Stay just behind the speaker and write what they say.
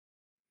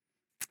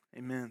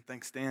Amen.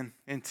 Thanks, Dan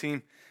and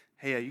team.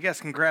 Hey, you guys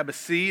can grab a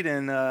seat,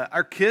 and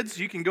our kids,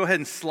 you can go ahead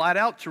and slide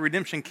out to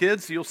Redemption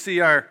Kids. You'll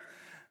see our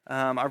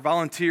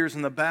volunteers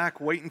in the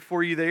back waiting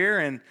for you there.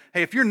 And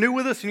hey, if you're new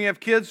with us and you have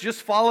kids,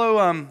 just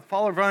follow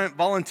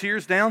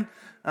volunteers down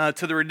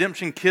to the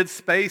Redemption Kids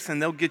space,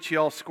 and they'll get you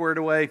all squared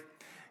away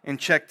and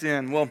checked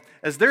in. Well,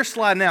 as they're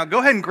sliding out, go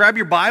ahead and grab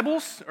your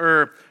Bibles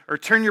or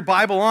turn your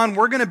Bible on.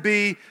 We're going to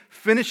be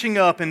finishing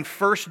up in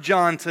 1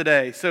 John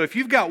today. So if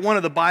you've got one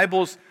of the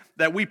Bibles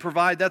that we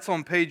provide, that's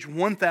on page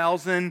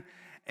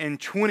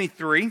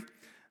 1023.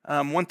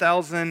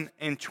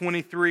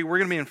 1023. We're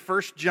going to be in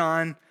 1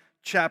 John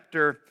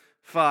chapter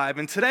 5.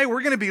 And today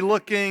we're going to be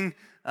looking,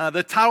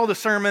 the title of the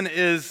sermon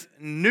is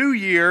New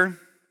Year,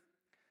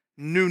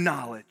 New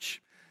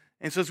Knowledge.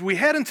 And so as we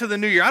head into the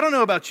new year, I don't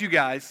know about you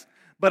guys,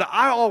 but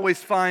I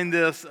always find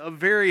this a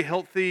very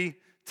healthy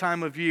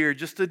time of year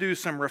just to do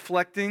some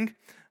reflecting,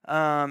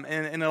 and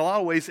in a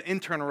lot of ways,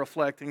 internal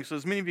reflecting. So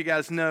as many of you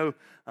guys know,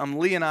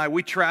 Lee and I,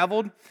 we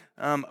traveled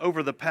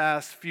over the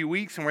past few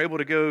weeks, and we're able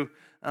to go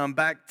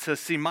back to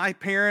see my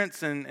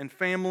parents and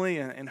family,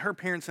 and her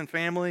parents and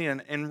family,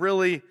 and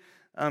really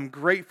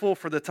grateful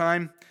for the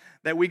time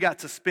that we got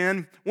to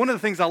spend. One of the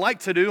things I like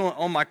to do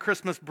on my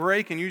Christmas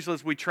break, and usually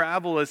as we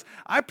travel, is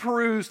I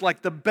peruse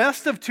like the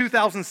best of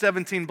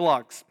 2017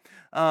 blogs.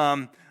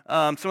 Some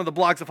of the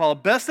blogs I follow.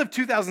 Best of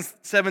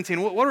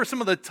 2017. What are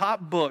some of the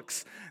top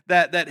books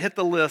that hit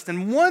the list?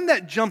 And one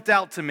that jumped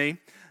out to me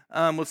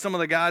with some of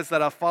the guys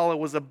that I follow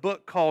was a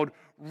book called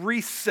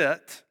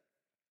Reset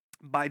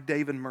by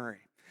David Murray.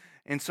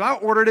 And so I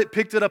ordered it,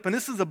 picked it up, and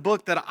this is a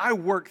book that I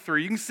worked through.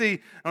 You can see, I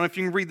don't know if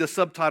you can read the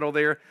subtitle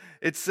there.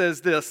 It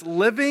says this: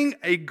 Living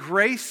a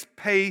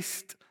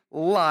Grace-Paced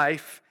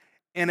Life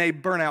in a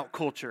Burnout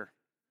Culture.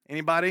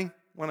 Anybody?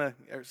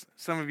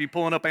 Some of you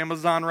pulling up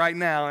Amazon right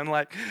now and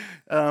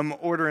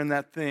ordering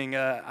that thing.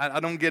 I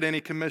don't get any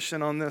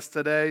commission on this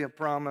today, I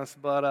promise.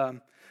 But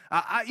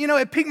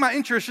it piqued my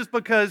interest just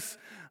because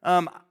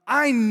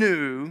I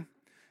knew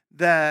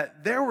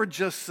that there were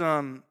just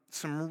some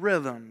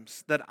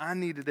rhythms that I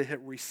needed to hit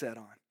reset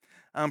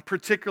on,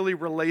 particularly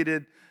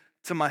related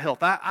to my health.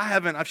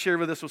 I've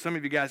shared this with some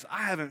of you guys,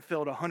 I haven't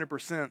felt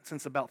 100%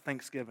 since about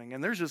Thanksgiving,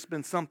 and there's just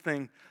been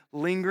something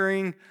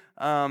lingering.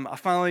 I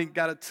finally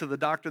got it to the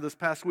doctor this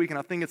past week, and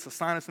I think it's a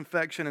sinus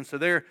infection, and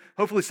so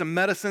hopefully some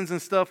medicines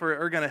and stuff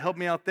are going to help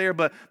me out there,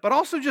 but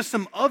also just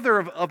some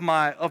other of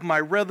my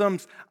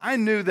rhythms. I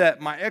knew that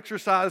my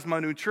exercise,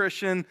 my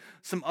nutrition,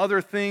 some other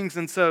things,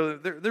 and so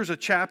there's a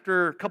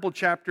couple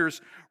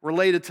chapters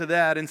related to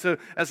that. And so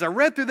as I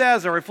read through that,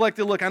 as I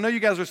reflected, look, I know you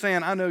guys are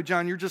saying, I know,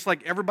 John, you're just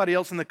like everybody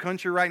else in the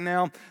country right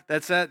now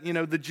that's at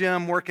the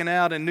gym working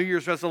out and New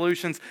Year's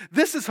resolutions.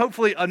 This is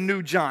hopefully a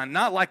new John,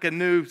 not like a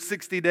new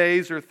 60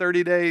 days or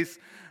 30 days.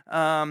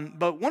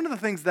 But one of the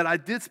things that I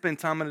did spend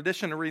time, in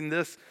addition to reading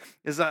this,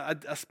 is I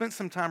spent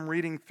some time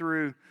reading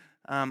through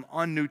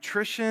on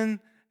nutrition,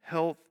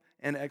 health,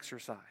 and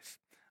exercise.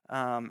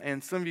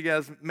 And some of you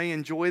guys may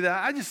enjoy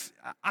that.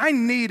 I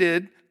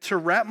needed to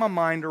wrap my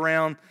mind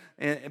around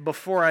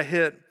before I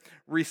hit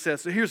reset.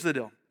 So here's the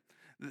deal.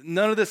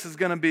 None of this is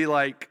going to be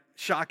like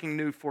shocking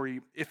new for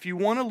you. If you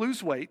want to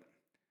lose weight,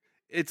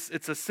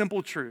 it's a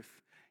simple truth.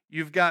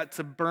 You've got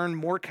to burn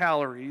more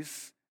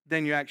calories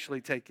than you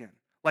actually take in.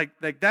 Like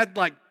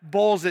that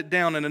boils it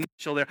down in a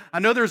nutshell there. I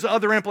know there's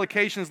other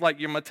implications like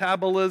your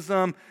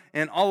metabolism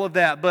and all of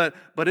that, but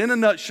in a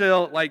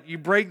nutshell, like you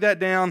break that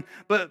down.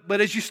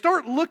 But as you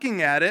start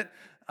looking at it,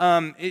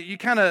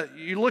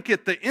 you look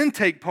at the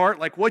intake part,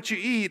 like what you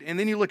eat, and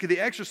then you look at the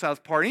exercise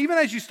part. And even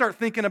as you start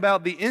thinking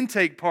about the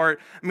intake part,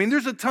 I mean,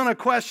 there's a ton of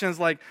questions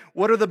like,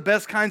 what are the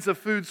best kinds of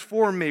foods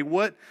for me?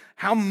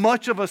 How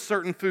much of a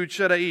certain food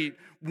should I eat?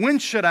 When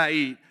should I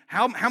eat?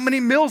 How many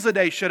meals a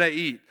day should I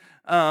eat?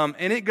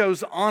 And it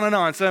goes on and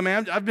on. So,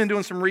 I've been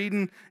doing some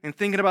reading and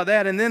thinking about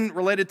that. And then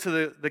related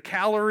to the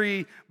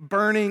calorie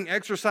burning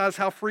exercise,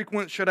 how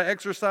frequent should I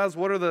exercise?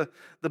 What are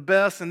the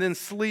best? And then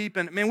sleep.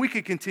 And, we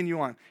could continue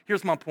on.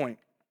 Here's my point.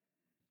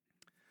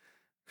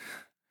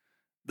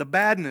 The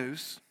bad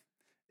news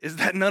is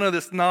that none of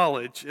this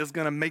knowledge is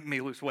going to make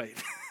me lose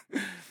weight.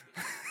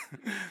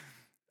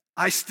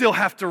 I still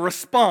have to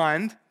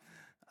respond.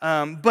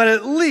 But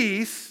at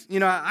least,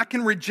 I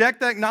can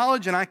reject that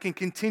knowledge and I can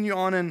continue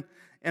on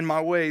in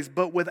my ways,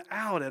 but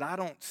without it, I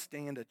don't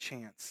stand a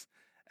chance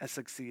at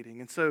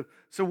succeeding. And so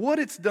what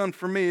it's done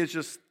for me is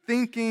just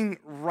thinking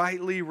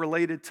rightly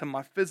related to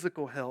my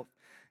physical health.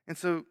 And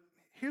so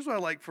here's what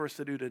I'd like for us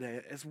to do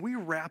today. As we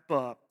wrap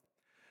up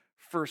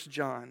 1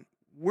 John,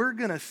 we're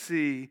going to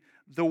see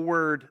the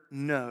word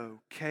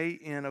know,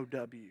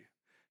 K-N-O-W,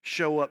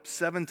 show up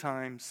 7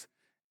 times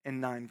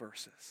in 9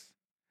 verses.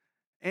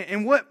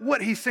 And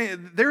what he's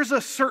saying, there's a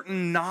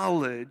certain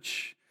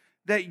knowledge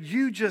that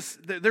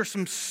there's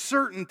some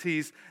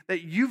certainties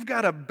that you've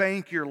got to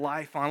bank your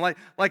life on.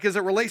 Like as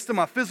it relates to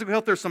my physical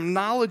health, there's some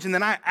knowledge, and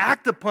then I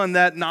act upon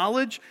that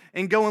knowledge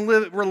and go and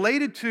live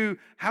related to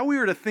how we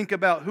are to think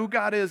about who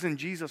God is in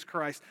Jesus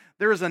Christ.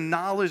 There is a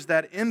knowledge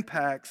that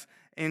impacts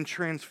and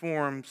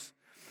transforms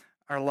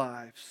our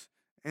lives.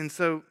 And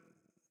so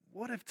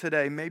what if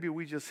today maybe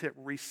we just hit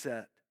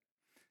reset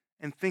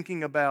and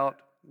thinking about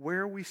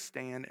where we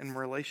stand in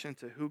relation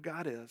to who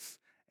God is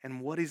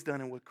and what He's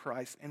done with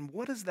Christ, and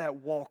what does that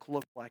walk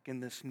look like in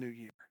this new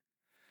year?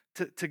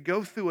 To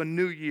go through a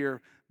new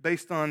year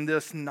based on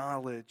this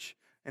knowledge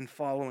and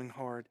following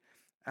hard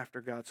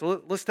after God.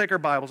 So let's take our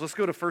Bibles. Let's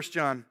go to 1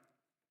 John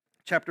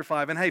chapter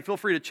 5. And hey, feel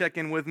free to check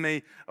in with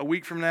me a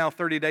week from now,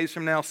 30 days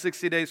from now,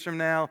 60 days from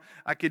now.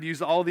 I could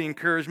use all the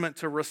encouragement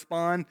to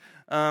respond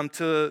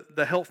to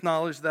the health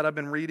knowledge that I've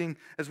been reading.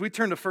 As we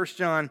turn to 1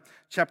 John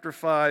chapter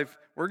 5,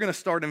 we're going to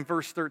start in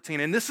verse 13.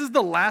 And this is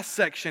the last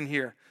section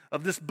here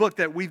of this book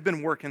that we've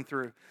been working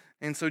through.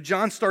 And so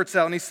John starts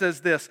out and he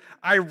says this,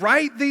 I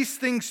write these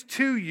things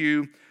to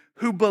you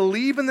who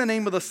believe in the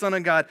name of the Son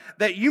of God,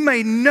 that you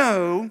may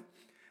know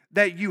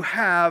that you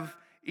have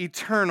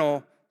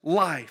eternal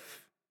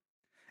life.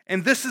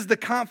 And this is the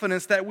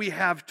confidence that we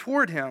have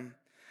toward Him,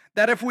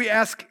 that if we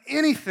ask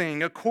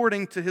anything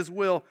according to His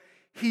will,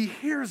 He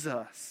hears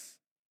us.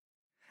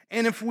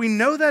 And if we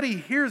know that He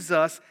hears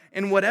us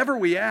in whatever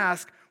we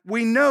ask,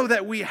 we know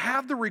that we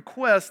have the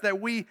request that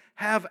we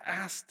have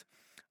asked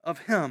of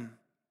Him.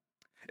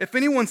 If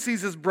anyone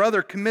sees his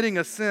brother committing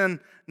a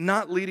sin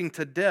not leading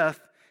to death,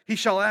 he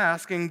shall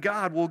ask, and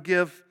God will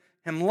give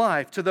him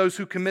life to those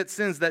who commit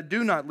sins that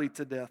do not lead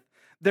to death.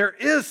 There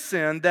is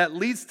sin that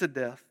leads to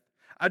death.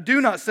 I do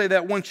not say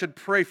that one should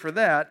pray for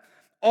that.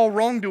 All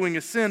wrongdoing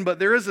is sin, but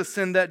there is a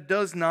sin that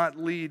does not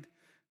lead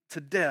to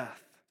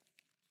death.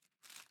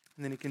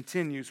 And then he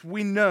continues,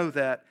 we know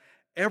that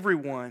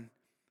everyone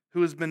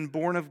who has been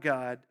born of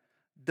God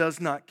does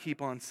not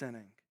keep on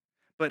sinning,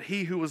 but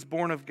he who was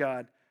born of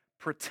God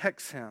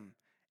protects him,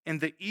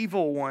 and the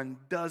evil one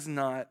does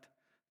not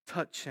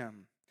touch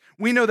him.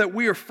 We know that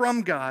we are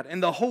from God,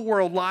 and the whole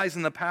world lies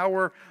in the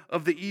power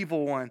of the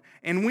evil one.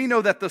 And we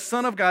know that the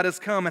Son of God has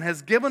come and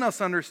has given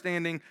us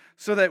understanding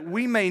so that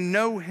we may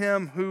know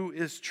Him who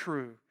is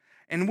true.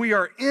 And we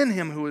are in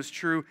Him who is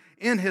true,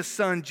 in His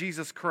Son,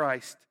 Jesus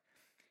Christ.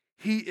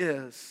 He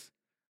is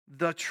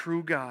the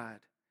true God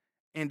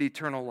and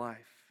eternal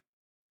life.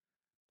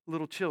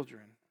 Little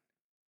children,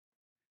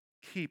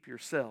 keep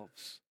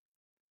yourselves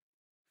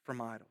from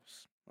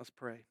idols. Let's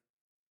pray.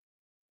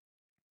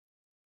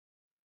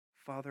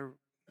 Father,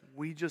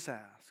 we just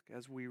ask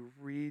as we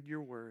read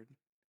your word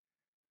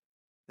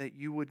that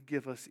you would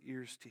give us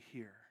ears to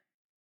hear.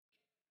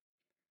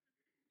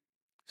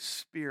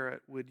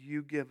 Spirit, would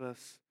you give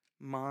us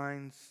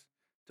minds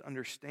to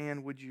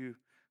understand? Would you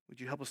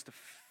help us to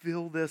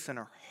feel this in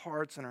our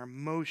hearts and our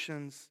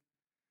emotions?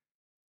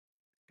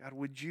 God,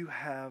 would you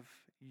have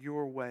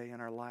your way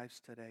in our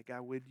lives today?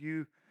 God, would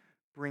you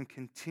bring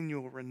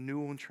continual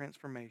renewal and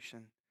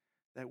transformation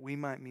that we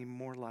might be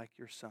more like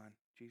your Son,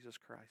 Jesus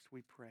Christ?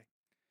 We pray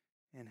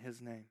in His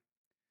name.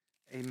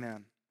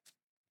 Amen.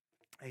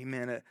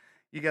 Amen.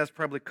 You guys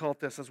probably caught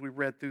this as we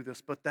read through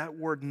this, but that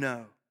word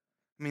know.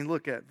 I mean,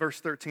 look at verse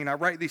 13. I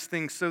write these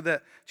things so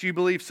that you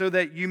believe, so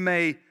that you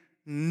may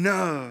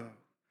know.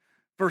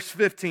 Verse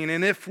 15.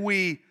 And if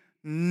we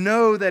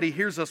know that He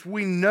hears us,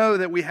 we know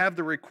that we have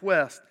the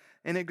request.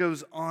 And it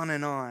goes on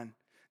and on.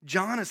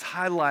 John is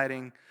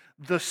highlighting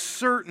the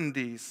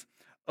certainties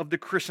of the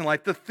Christian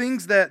life, the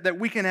things that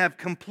we can have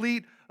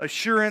complete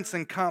assurance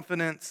and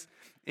confidence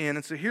in.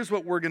 And so here's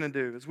what we're going to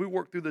do. As we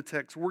work through the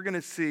text, we're going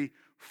to see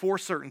 4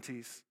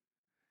 certainties,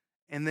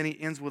 and then he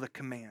ends with a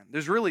command.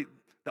 There's really,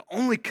 the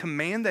only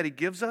command that he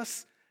gives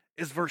us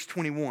is verse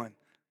 21.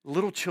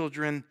 Little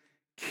children,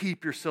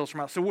 keep yourselves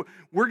from idols. So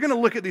we're going to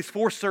look at these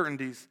 4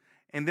 certainties,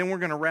 and then we're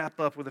going to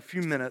wrap up with a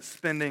few minutes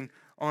spending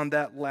on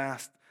that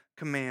last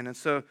command. And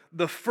so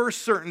the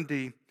first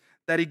certainty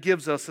that he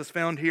gives us is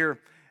found here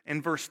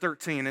in verse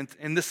 13.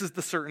 And this is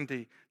the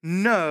certainty.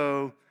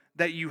 Know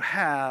that you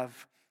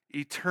have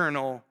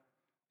eternal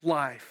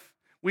life.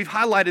 We've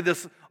highlighted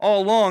this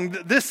all along.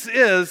 This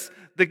is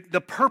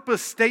the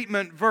purpose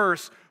statement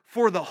verse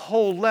for the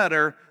whole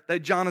letter that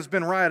John has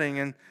been writing.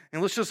 And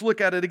let's just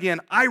look at it again.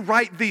 I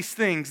write these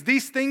things.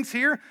 These things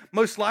here,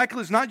 most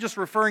likely, is not just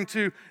referring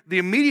to the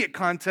immediate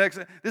context.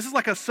 This is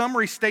like a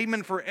summary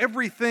statement for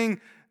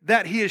everything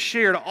that he has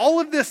shared. All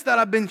of this that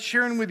I've been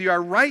sharing with you, I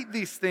write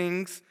these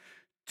things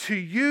to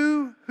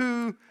you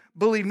who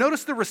believe.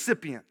 Notice the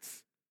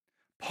recipients.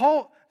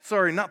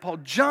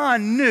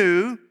 John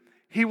knew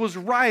he was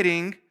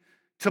writing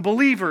to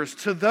believers,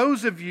 to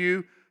those of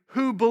you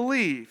who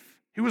believe.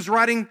 He was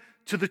writing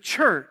to the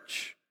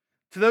church,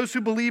 to those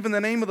who believe in the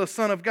name of the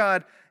Son of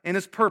God and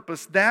His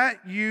purpose,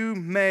 that you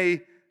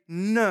may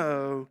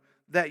know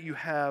that you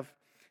have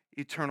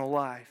eternal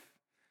life.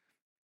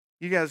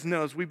 You guys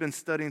know, as we've been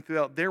studying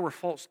throughout, there were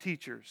false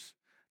teachers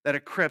that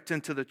had crept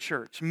into the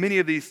church. Many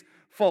of these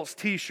false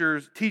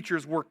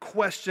teachers were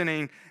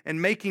questioning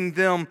and making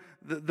them,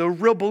 the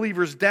real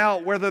believers,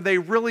 doubt whether they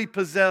really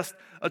possessed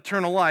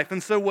eternal life.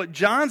 And so what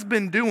John's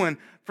been doing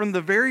from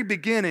the very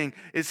beginning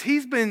is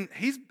he's been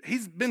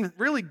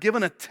really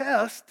given a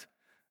test,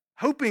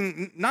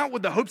 hoping, not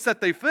with the hopes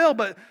that they fail,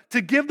 but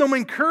to give them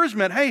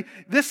encouragement. Hey,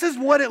 this is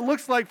what it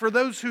looks like for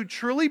those who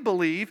truly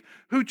believe,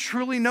 who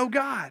truly know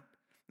God.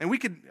 And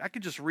I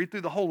could just read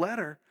through the whole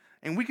letter,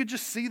 and we could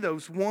just see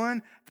those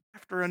one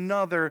after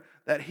another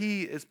that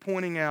he is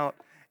pointing out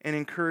and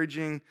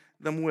encouraging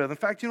them with. In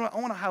fact, you know what? I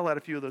want to highlight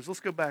a few of those. Let's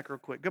go back real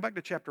quick. Go back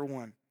to chapter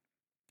 1.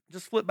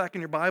 Just flip back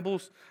in your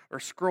Bibles or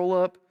scroll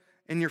up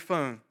in your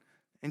phone.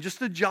 And just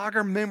to jog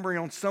our memory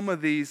on some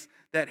of these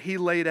that he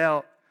laid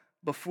out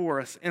before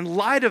us. In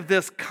light of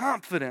this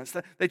confidence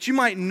that you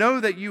might know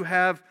that you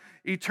have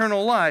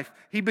eternal life,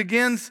 he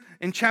begins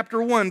in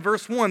chapter 1,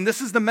 verse 1.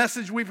 This is the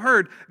message we've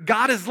heard.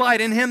 God is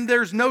light. In him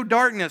there's no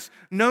darkness.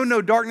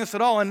 No darkness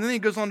at all. And then he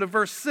goes on to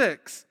verse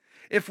 6.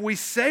 If we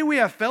say we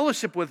have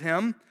fellowship with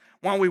him,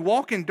 while we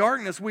walk in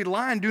darkness, we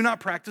lie and do not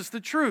practice the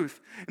truth.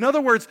 In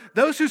other words,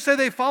 those who say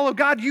they follow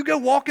God, you go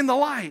walk in the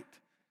light.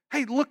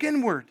 Hey, look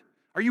inward.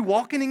 Are you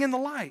walking in the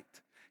light?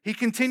 He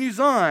continues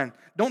on.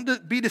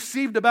 Don't be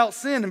deceived about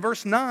sin. In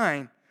verse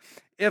 9,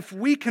 if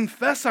we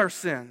confess our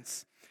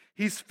sins,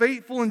 he's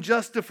faithful and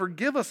just to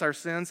forgive us our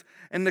sins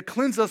and to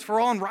cleanse us for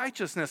all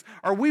unrighteousness.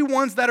 Are we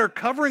ones that are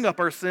covering up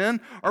our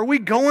sin? Are we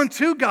going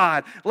to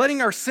God, letting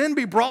our sin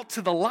be brought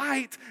to the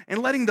light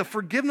and letting the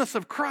forgiveness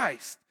of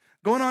Christ?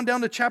 Going on down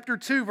to chapter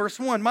 2, verse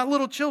 1. My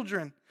little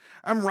children,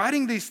 I'm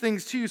writing these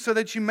things to you so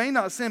that you may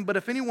not sin. But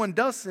if anyone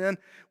does sin,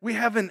 we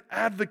have an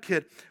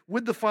advocate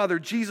with the Father,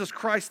 Jesus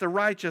Christ the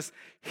righteous.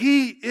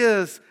 He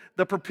is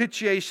the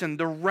propitiation,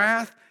 the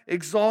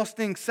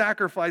wrath-exhausting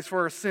sacrifice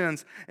for our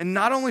sins. And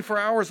not only for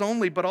ours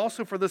only, but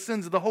also for the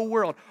sins of the whole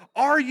world.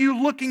 Are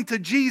you looking to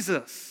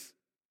Jesus?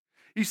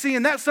 You see,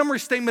 in that summary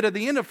statement at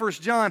the end of 1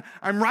 John,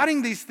 I'm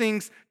writing these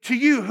things to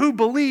you who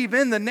believe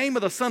in the name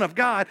of the Son of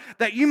God,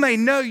 that you may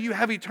know you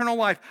have eternal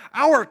life.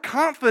 Our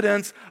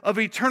confidence of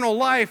eternal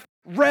life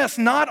rests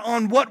not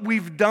on what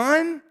we've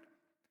done,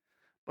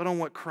 but on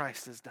what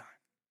Christ has done.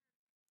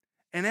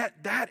 And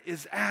that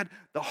is at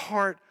the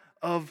heart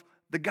of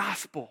the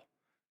gospel.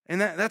 And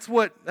that's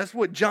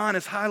what John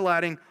is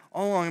highlighting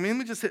all along. I mean, let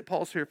me just hit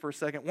pause here for a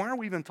second. Why are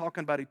we even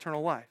talking about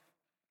eternal life?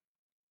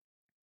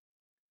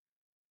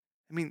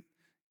 I mean,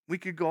 we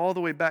could go all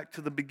the way back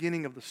to the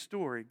beginning of the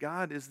story.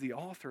 God is the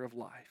author of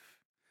life.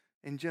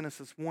 In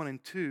Genesis 1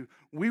 and 2,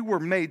 we were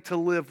made to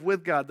live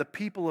with God, the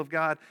people of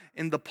God,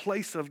 in the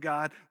place of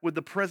God, with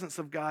the presence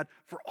of God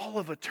for all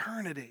of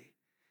eternity.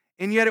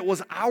 And yet it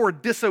was our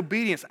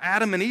disobedience,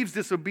 Adam and Eve's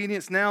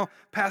disobedience, now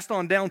passed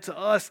on down to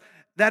us.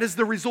 That is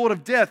the result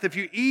of death. If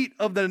you eat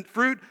of the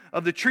fruit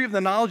of the tree of the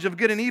knowledge of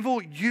good and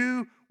evil,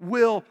 you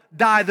will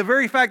die. The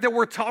very fact that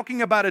we're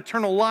talking about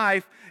eternal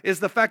life is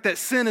the fact that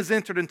sin has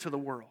entered into the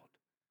world.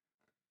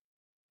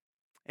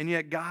 And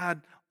yet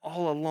God,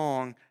 all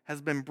along,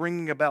 has been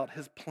bringing about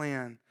his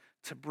plan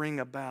to bring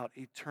about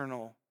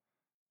eternal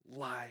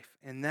life.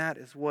 And that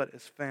is what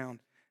is found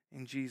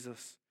in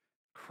Jesus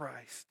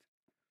Christ.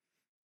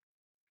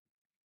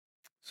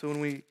 So when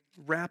we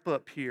wrap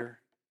up here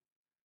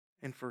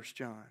in 1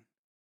 John,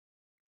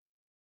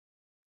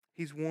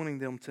 he's wanting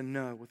them to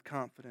know with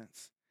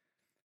confidence,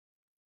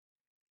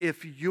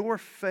 if your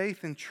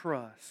faith and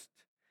trust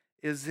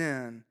is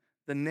in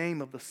the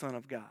name of the Son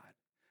of God,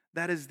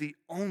 that is the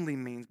only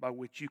means by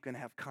which you can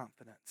have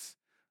confidence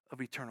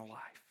of eternal life.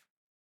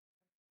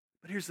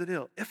 But here's the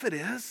deal. If it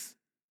is,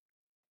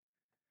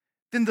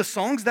 then the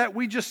songs that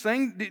we just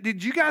sang,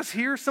 did you guys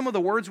hear some of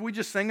the words we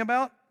just sang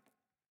about?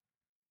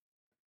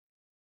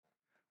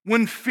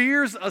 When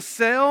fears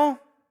assail,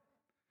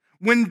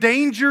 when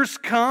dangers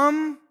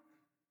come,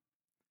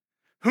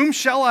 whom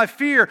shall I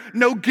fear?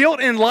 No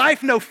guilt in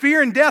life, no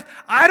fear in death.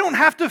 I don't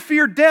have to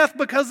fear death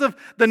because of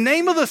the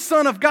name of the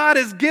Son of God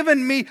has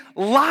given me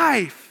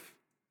life.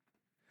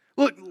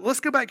 Look, let's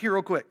go back here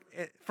real quick.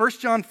 1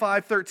 John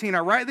 5:13, I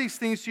write these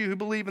things to you who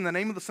believe in the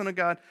name of the Son of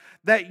God,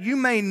 that you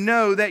may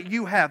know that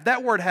you have.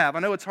 That word have, I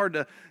know it's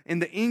hard in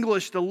the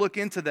English to look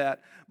into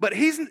that, but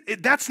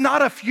that's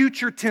not a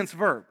future tense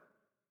verb.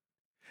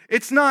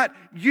 It's not,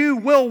 you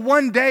will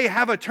one day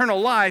have eternal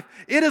life.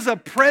 It is a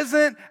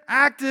present,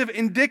 active,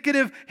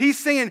 indicative. He's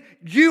saying,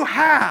 you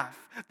have.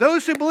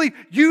 Those who believe,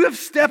 you have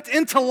stepped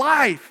into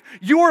life.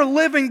 You are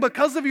living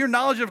because of your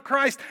knowledge of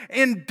Christ,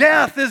 and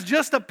death is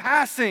just a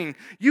passing.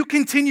 You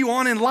continue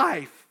on in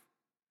life.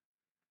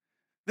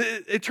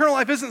 The eternal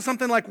life isn't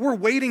something like we're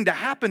waiting to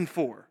happen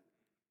for.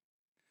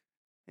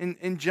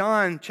 In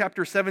John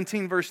chapter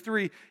 17, verse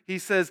 3, he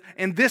says,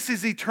 and this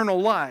is eternal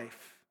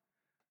life,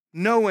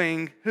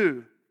 knowing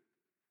who?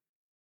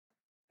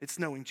 It's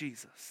knowing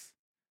Jesus.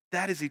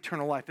 That is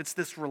eternal life. It's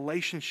this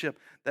relationship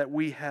that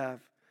we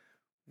have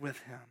with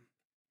him.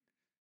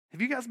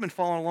 Have you guys been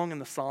following along in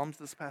the Psalms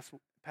this past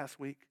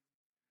week?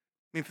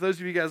 I mean, for those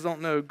of you guys who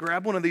don't know,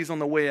 grab one of these on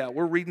the way out.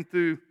 We're reading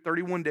through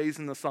 31 days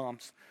in the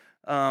Psalms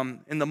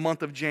in the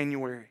month of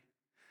January.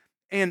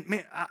 And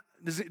man,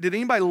 did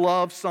anybody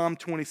love Psalm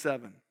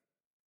 27?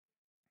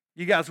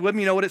 You guys with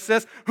me? You know what it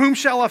says? Whom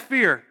shall I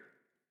fear?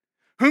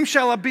 Whom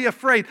shall I be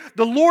afraid?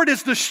 The Lord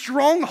is the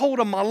stronghold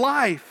of my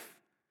life.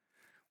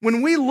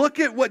 When we look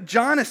at what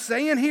John is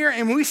saying here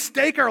and we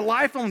stake our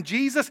life on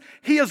Jesus,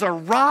 he is a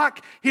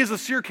rock, he is a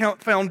secure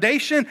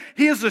foundation,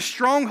 he is a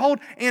stronghold,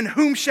 and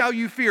whom shall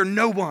you fear?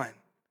 No one.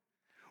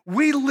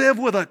 We live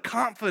with a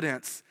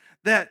confidence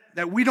that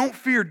we don't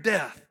fear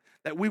death,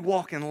 that we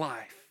walk in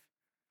life.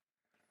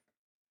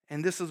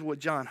 And this is what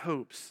John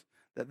hopes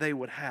that they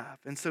would have.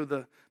 And so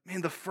the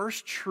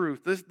first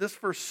truth, this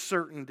first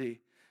certainty,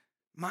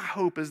 my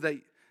hope is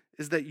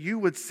that you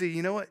would see,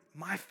 you know what,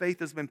 my faith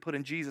has been put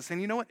in Jesus.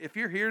 And you know what, if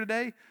you're here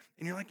today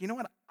and you're like, you know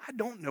what, I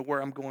don't know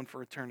where I'm going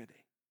for eternity.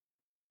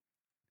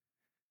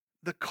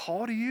 The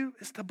call to you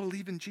is to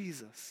believe in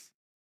Jesus.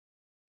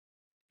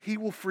 He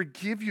will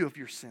forgive you of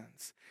your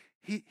sins.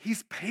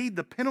 He's paid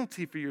the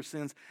penalty for your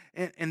sins.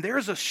 And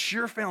there's a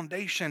sure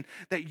foundation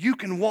that you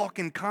can walk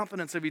in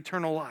confidence of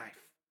eternal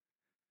life.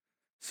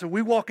 So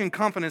we walk in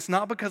confidence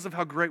not because of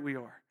how great we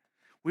are.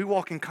 We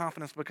walk in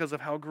confidence because of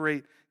how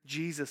great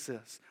Jesus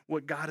is,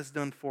 what God has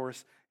done for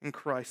us in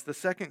Christ. The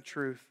second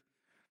truth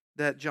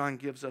that John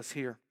gives us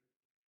here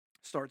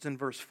starts in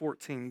verse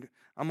 14.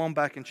 I'm on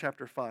back in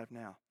chapter 5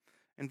 now.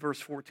 In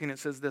verse 14 it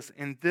says this,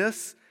 "And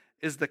this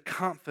is the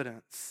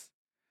confidence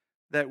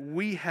that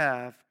we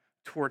have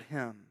toward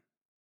him,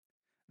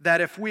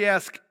 that if we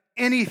ask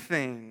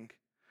anything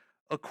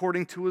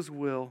according to his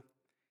will,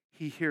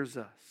 he hears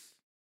us.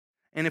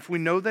 And if we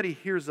know that he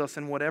hears us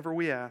in whatever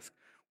we ask,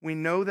 we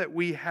know that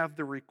we have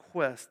the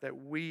request that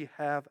we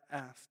have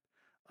asked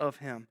of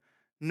him."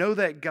 Know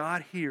that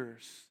God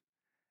hears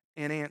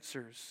and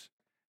answers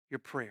your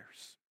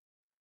prayers.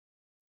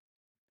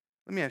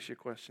 Let me ask you a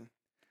question.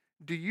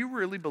 Do you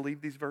really believe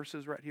these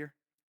verses right here?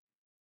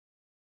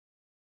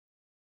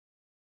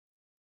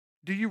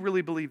 Do you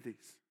really believe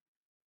these?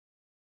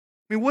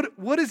 I mean,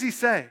 what does he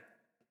say?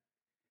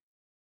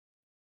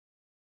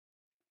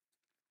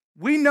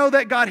 We know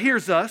that God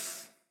hears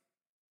us.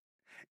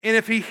 And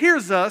if he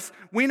hears us,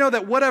 we know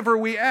that whatever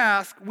we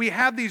ask, we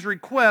have these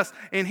requests.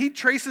 And he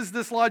traces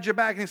this logic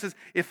back and he says,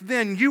 if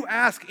then you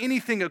ask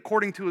anything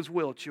according to his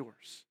will, it's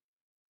yours.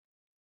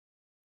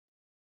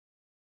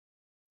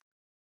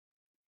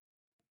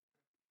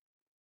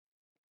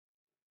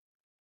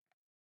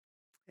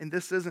 And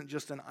this isn't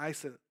just an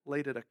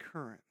isolated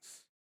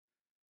occurrence.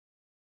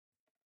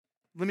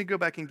 Let me go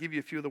back and give you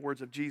a few of the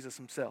words of Jesus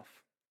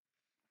himself.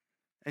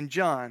 In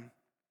John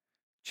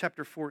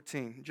chapter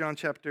 14,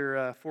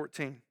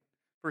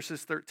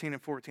 verses 13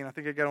 and 14. I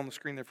think I got it on the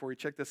screen there for you.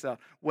 Check this out.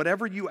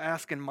 "Whatever you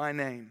ask in my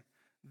name,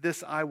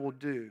 this I will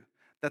do,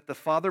 that the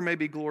Father may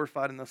be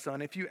glorified in the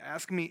Son. If you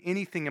ask me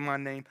anything in my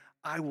name,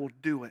 I will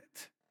do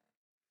it."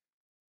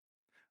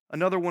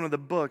 Another one of the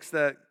books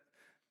that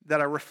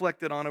I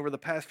reflected on over the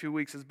past few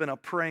weeks has been A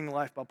Praying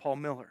Life by Paul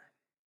Miller.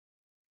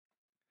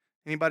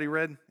 Anybody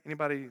read?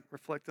 Anybody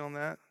reflected on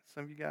that?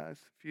 Some of you guys,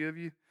 a few of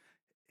you.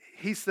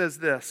 He says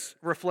this,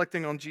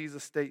 reflecting on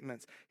Jesus'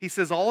 statements. He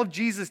says, all of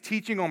Jesus'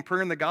 teaching on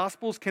prayer in the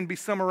Gospels can be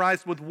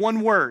summarized with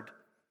one word: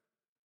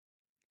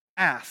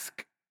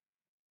 ask.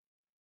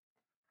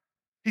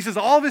 He says,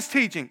 all of his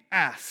teaching,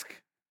 ask.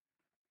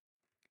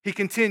 He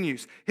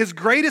continues, his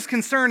greatest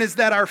concern is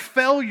that our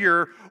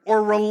failure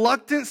or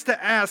reluctance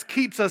to ask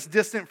keeps us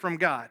distant from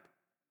God.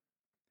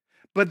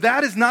 But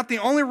that is not the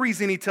only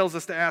reason he tells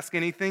us to ask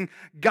anything.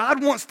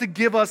 God wants to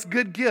give us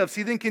good gifts.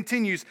 He then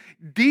continues,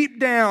 deep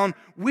down,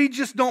 we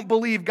just don't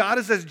believe God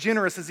is as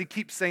generous as he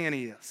keeps saying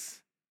he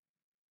is.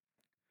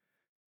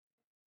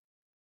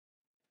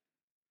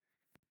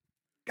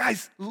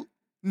 Guys,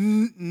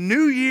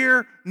 new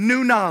year,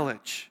 new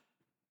knowledge.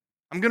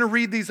 I'm going to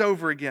read these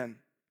over again.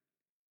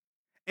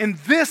 And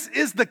this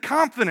is the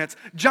confidence.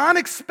 John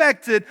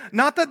expected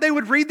not that they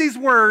would read these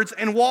words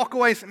and walk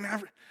away and say,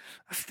 man,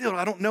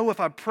 I don't know if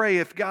I pray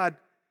if God.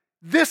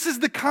 This is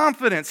the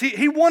confidence.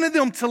 He wanted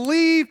them to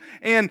leave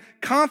and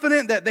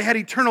confident that they had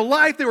eternal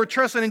life, they were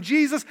trusting in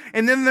Jesus,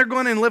 and then they're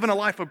going and living a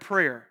life of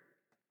prayer.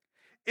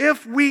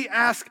 If we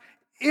ask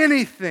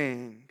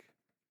anything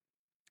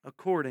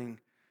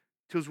according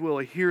to his will,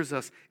 he hears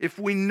us. If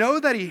we know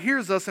that he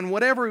hears us in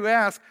whatever we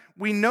ask,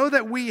 we know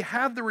that we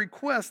have the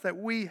request that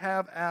we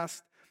have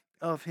asked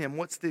of him.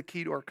 What's the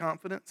key to our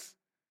confidence?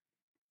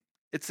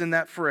 It's in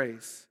that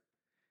phrase.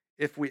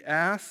 If we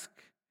ask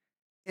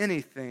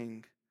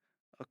anything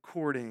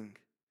according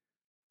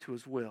to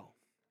his will.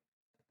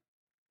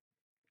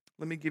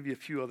 Let me give you a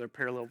few other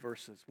parallel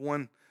verses.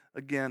 One,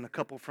 again, a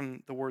couple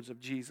from the words of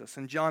Jesus.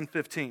 In John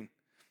 15,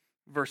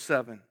 verse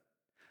 7.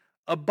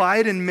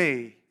 Abide in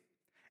me,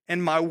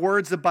 and my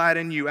words abide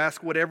in you.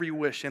 Ask whatever you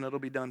wish, and it'll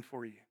be done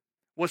for you.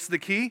 What's the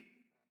key?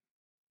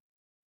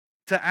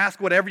 To ask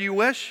whatever you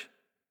wish?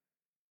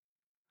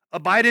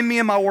 Abide in me,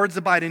 and my words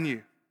abide in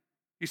you.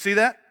 You see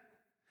that?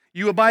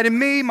 You abide in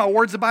me, my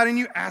words abide in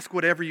you. Ask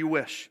whatever you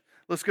wish.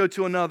 Let's go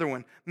to another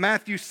one.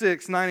 Matthew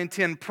 6, 9 and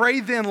 10. Pray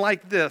then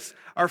like this.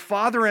 Our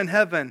Father in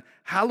heaven,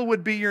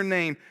 hallowed be your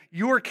name.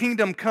 Your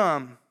kingdom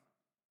come.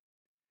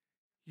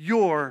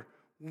 Your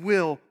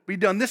will be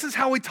done. This is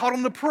how he taught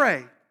them to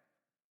pray.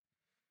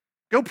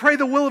 Go pray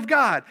the will of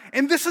God.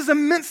 And this is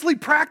immensely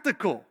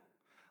practical.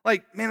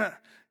 Like, man,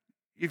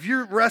 if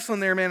you're wrestling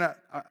there, man,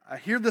 I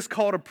hear this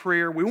call to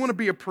prayer. We want to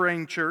be a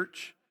praying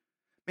church.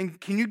 And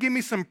can you give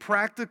me some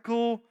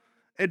practical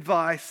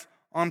advice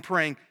on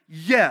praying?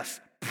 Yes,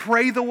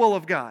 pray the will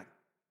of God.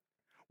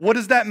 What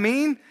does that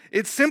mean?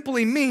 It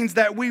simply means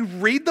that we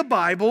read the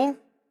Bible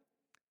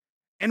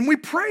and we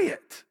pray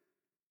it.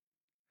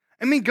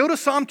 I mean, go to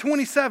Psalm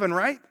 27,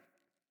 right?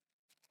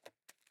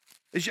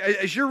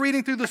 As you're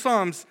reading through the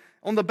Psalms,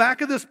 on the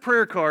back of this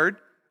prayer card,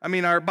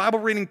 our Bible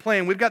reading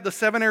plan, we've got the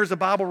 7 areas of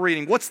Bible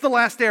reading. What's the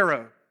last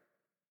arrow?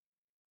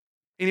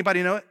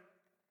 Anybody know it?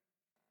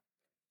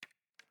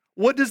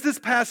 What does this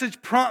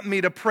passage prompt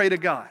me to pray to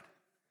God?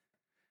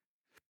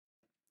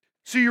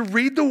 So you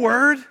read the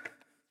Word.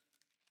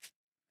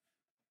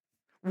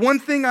 One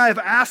thing I have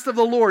asked of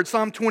the Lord,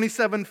 Psalm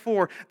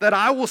 27:4, that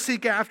I will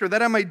seek after,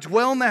 that I may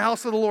dwell in the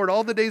house of the Lord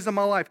all the days of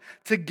my life,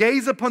 to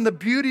gaze upon the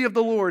beauty of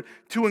the Lord,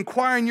 to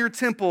inquire in your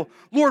temple.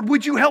 Lord,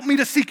 would you help me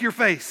to seek your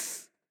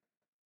face?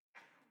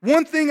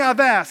 One thing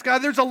I've asked. God,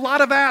 there's a lot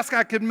of asks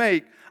I could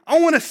make. I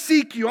want to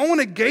seek you. I want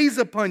to gaze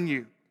upon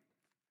you.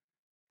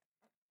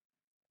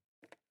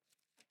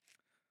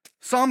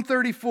 Psalm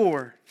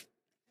 34.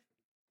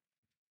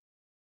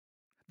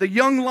 The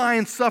young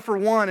lions suffer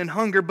want and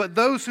hunger, but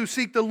those who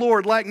seek the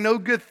Lord lack no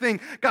good thing.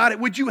 God,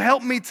 would you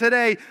help me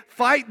today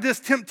fight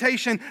this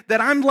temptation that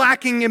I'm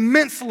lacking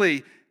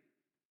immensely?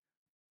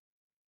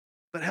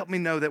 But help me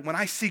know that when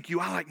I seek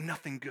you, I lack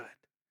nothing good.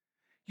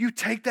 You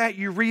take that,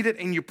 you read it,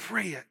 and you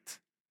pray it.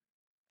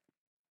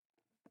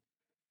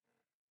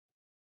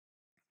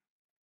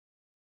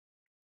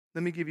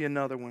 Let me give you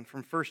another one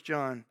from 1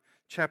 John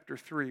chapter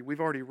 3.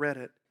 We've already read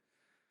it.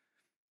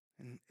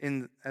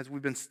 As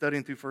we've been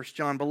studying through 1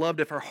 John, beloved,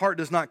 if our heart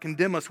does not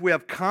condemn us, we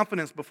have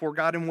confidence before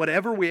God, and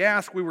whatever we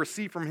ask, we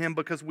receive from Him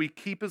because we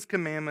keep His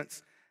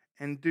commandments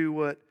and do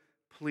what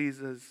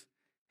pleases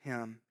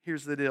Him.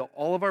 Here's the deal.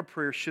 All of our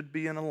prayers should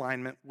be in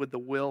alignment with the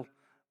will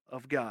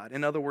of God.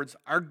 In other words,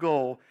 our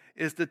goal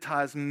is to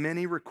tie as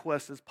many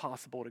requests as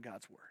possible to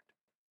God's Word.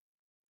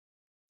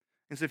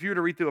 And so if you were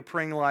to read through A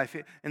Praying Life,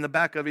 in the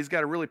back of it, he's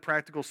got a really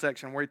practical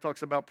section where he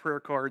talks about prayer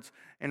cards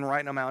and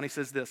writing them out. And he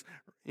says this,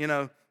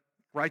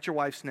 write your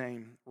wife's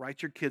name,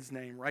 write your kid's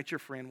name, write your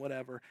friend,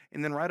 whatever,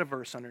 and then write a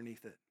verse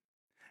underneath it.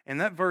 And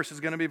that verse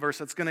is going to be a verse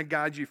that's going to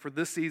guide you for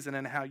this season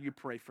and how you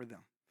pray for them.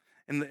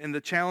 And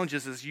the challenge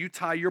is you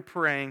tie your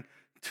praying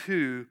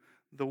to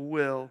the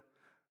will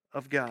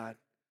of God.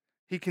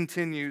 He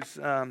continues,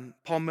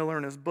 Paul Miller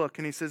in his book,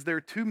 and he says there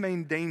are two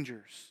main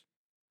dangers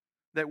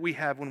that we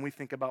have when we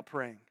think about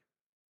praying.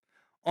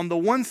 On the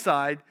one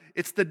side,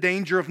 it's the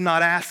danger of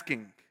not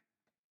asking.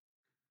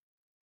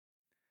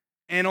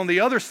 And on the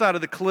other side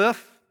of the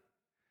cliff,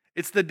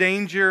 it's the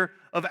danger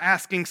of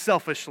asking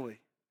selfishly.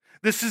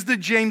 This is the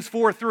James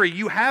 4:3.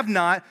 You have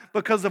not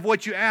because of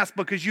what you ask,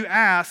 because you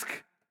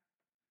ask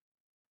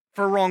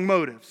for wrong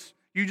motives.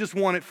 You just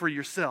want it for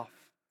yourself.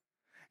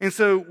 And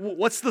so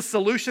what's the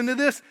solution to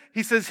this?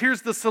 He says,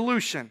 here's the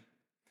solution.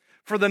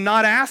 For the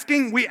not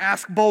asking, we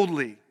ask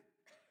boldly.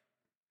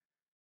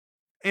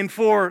 And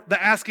for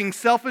the asking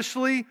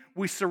selfishly,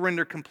 we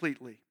surrender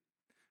completely.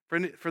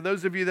 For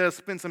those of you that have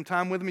spent some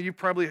time with me,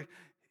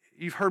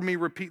 you've heard me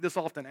repeat this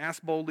often.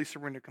 Ask boldly,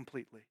 surrender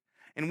completely.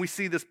 And we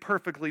see this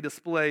perfectly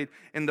displayed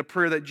in the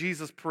prayer that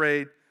Jesus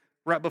prayed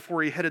right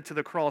before he headed to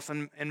the cross.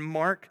 In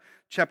Mark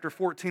chapter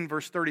 14,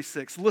 verse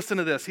 36. Listen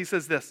to this. He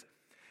says this.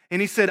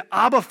 And he said,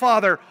 Abba,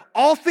 Father,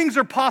 all things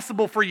are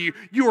possible for you.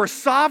 You are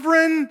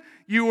sovereign.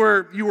 You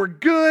are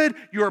good.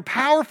 You are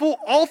powerful.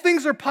 All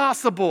things are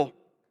possible.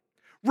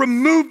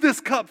 Remove this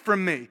cup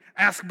from me.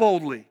 Ask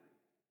boldly.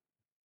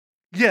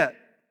 Yet,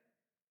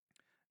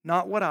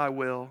 not what I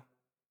will,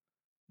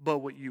 but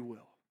what you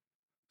will.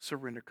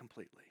 Surrender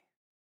completely.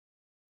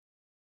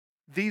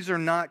 These are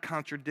not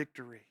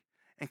contradictory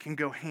and can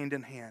go hand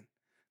in hand.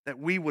 That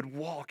we would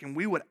walk and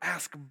we would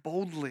ask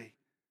boldly.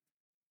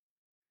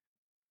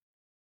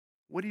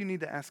 What do you need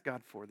to ask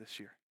God for this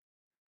year?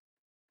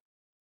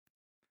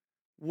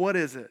 What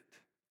is it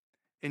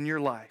in your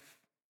life?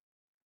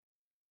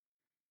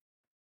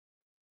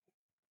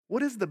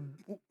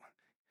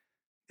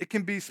 It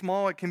can be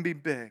small, it can be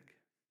big.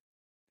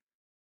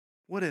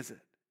 What is it?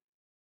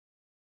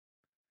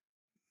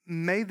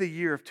 May the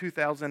year of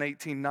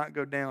 2018 not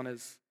go down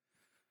as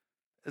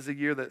a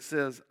year that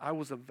says, I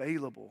was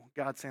available.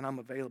 God saying, I'm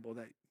available,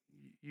 that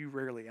you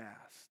rarely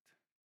asked.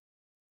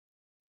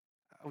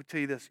 I would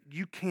tell you this,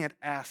 you can't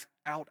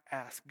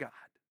out-ask God.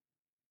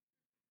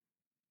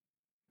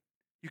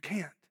 You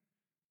can't.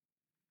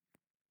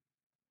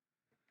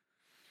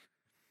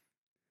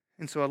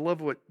 And so I love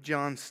what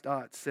John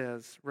Stott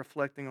says,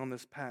 reflecting on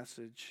this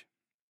passage.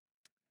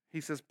 He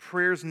says,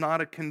 prayer's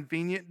not a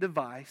convenient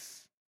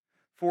device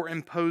for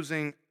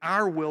imposing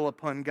our will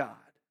upon God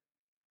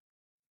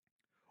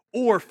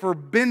or for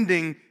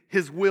bending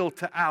His will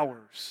to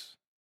ours,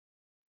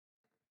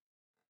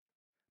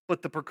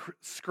 but the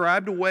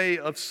prescribed way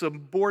of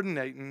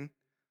subordinating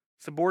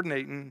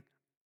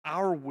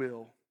our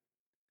will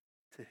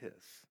to His.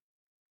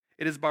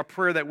 It is by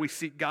prayer that we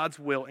seek God's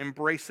will,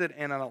 embrace it,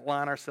 and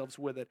align ourselves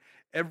with it.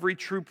 Every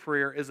true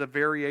prayer is a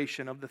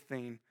variation of the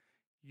theme,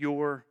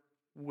 your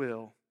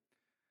will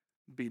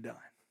be done.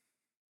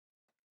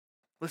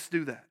 Let's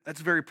do that. That's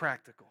very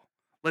practical.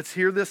 Let's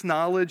hear this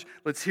knowledge,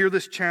 let's hear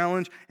this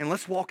challenge, and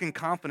let's walk in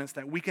confidence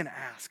that we can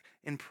ask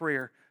in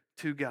prayer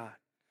to God.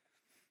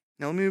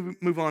 Now let me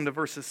move on to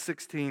verses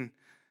 16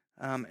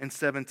 and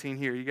 17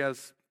 here. You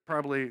guys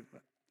probably,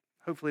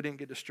 hopefully didn't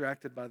get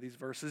distracted by these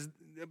verses.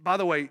 By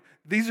the way,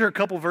 these are a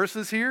couple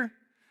verses here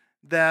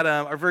that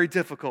are very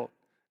difficult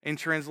in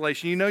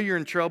translation. You know you're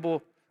in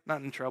trouble,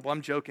 not in trouble,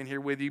 I'm joking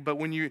here with you, but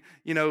when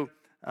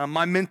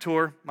my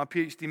mentor, my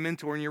PhD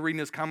mentor, and you're reading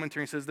his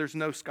commentary and says there's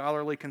no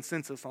scholarly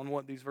consensus on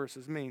what these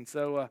verses mean.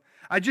 So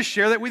I just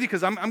share that with you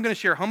because I'm going to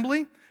share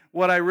humbly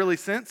what I really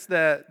sense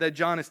that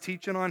John is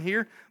teaching on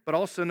here, but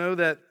also know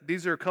that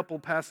these are a couple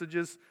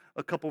passages,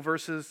 a couple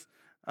verses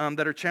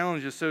that are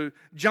challenges. So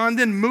John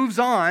then moves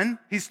on.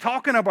 He's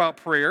talking about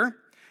prayer.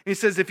 He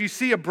says, if you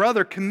see a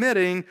brother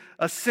committing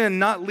a sin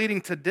not leading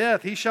to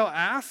death, he shall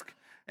ask,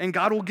 and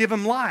God will give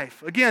him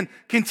life. Again,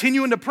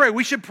 continuing to pray.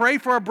 We should pray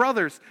for our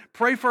brothers,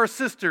 pray for our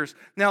sisters.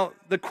 Now,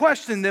 the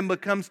question then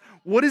becomes,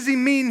 what does he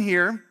mean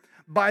here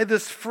by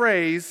this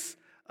phrase,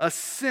 a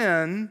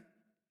sin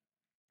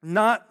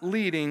not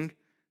leading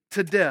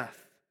to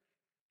death?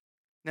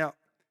 Now,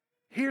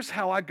 here's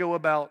how I go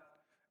about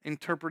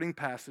interpreting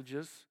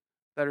passages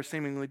that are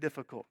seemingly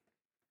difficult.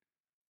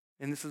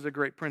 And this is a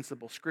great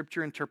principle.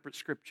 Scripture interprets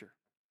Scripture.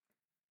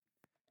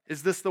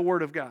 Is this the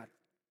Word of God?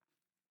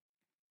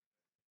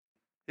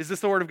 Is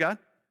this the Word of God?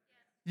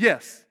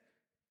 Yes.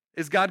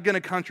 Is God going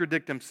to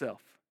contradict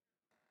himself?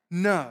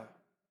 No.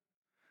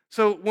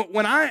 So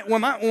when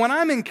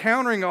I'm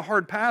encountering a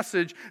hard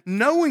passage,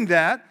 knowing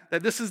that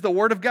this is the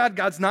Word of God,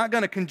 God's not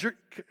going to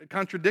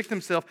contradict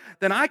himself,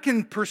 then I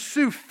can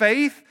pursue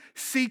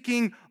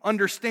faith-seeking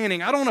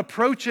understanding. I don't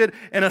approach it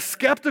in a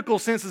skeptical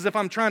sense as if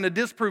I'm trying to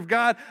disprove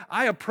God.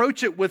 I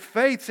approach it with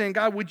faith, saying,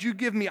 God, would you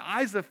give me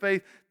eyes of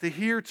faith to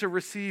hear, to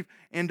receive,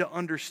 and to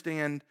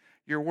understand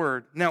your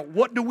word. Now,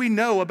 what do we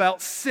know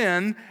about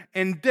sin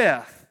and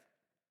death?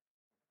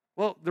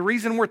 Well, the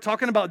reason we're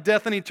talking about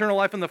death and eternal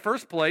life in the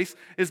first place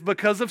is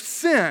because of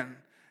sin.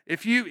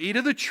 If you eat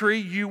of the tree,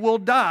 you will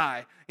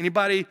die.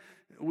 Anybody,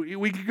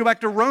 we can go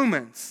back to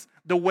Romans.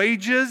 The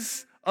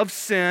wages of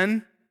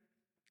sin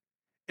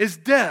is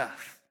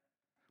death.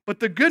 But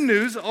the good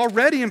news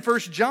already in 1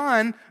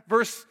 John,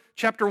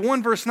 chapter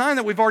 1, verse 9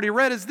 that we've already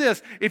read is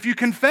this. If you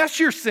confess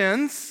your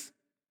sins,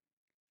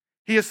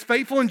 he is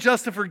faithful and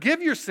just to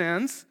forgive your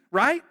sins,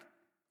 right?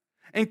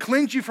 And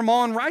cleanse you from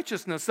all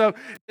unrighteousness. So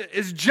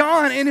is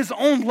John in his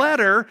own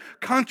letter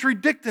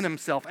contradicting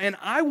himself? And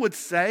I would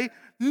say,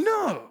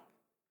 no,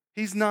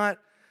 he's not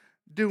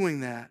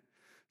doing that.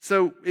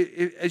 So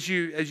if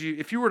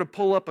you were to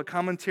pull up a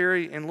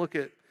commentary and look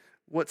at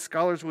what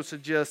scholars would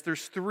suggest,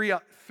 there's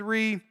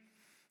three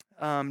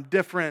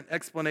different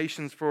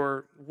explanations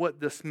for what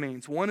this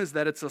means. One is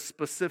that it's a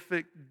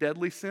specific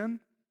deadly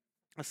sin.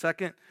 A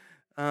second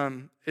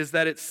is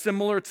that it's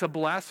similar to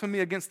blasphemy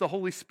against the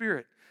Holy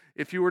Spirit.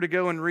 If you were to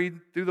go and read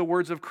through the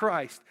words of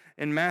Christ,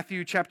 in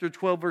Matthew chapter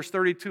 12, verse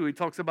 32, he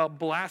talks about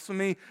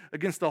blasphemy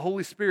against the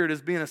Holy Spirit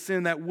as being a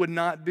sin that would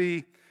not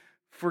be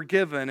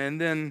forgiven. And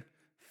then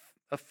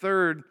a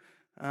third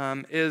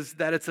is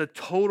that it's a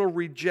total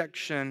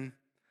rejection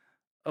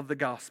of the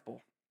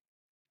gospel.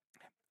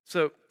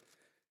 So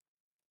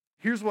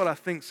here's what I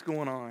think's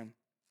going on.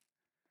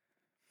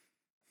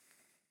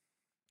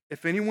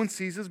 If anyone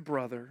sees his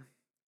brother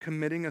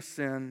committing a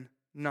sin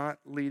not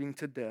leading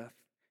to death,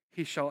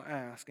 he shall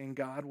ask, and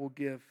God will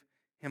give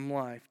him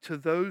life. To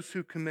those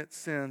who commit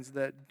sins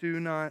that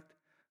do not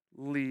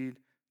lead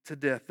to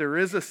death. There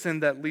is a sin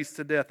that leads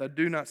to death. I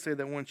do not say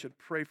that one should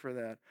pray for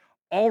that.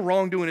 All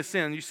wrongdoing is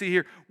sin. You see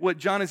here what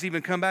John has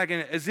even come back,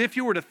 and as if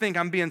you were to think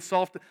I'm being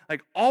soft,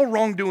 like all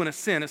wrongdoing is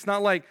sin. It's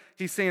not like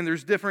he's saying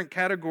there's different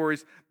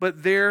categories,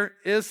 but there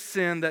is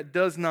sin that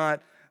does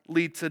not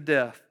lead to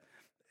death.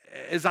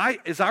 As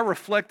I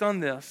reflect on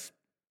this,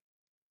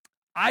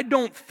 I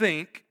don't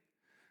think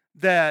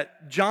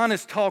that John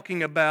is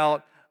talking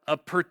about a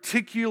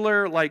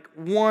particular, like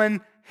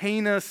one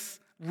heinous,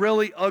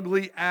 really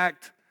ugly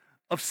act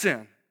of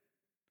sin.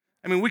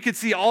 I mean, we could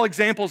see all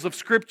examples of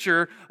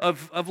Scripture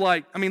of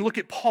look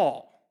at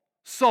Paul,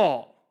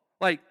 Saul,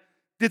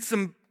 did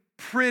some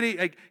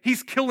pretty,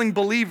 he's killing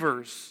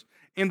believers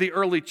in the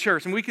early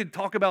church. And we could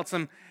talk about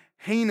some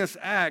heinous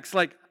acts.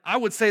 I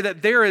would say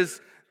that there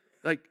is,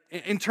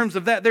 in terms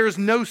of that, there is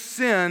no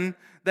sin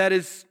that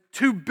is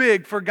too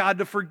big for God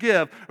to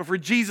forgive or for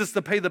Jesus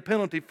to pay the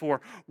penalty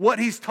for. What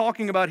he's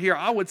talking about here,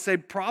 I would say,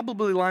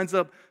 probably lines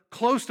up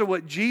close to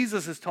what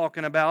Jesus is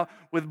talking about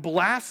with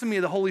blasphemy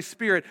of the Holy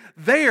Spirit.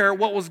 There,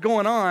 what was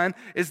going on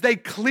is they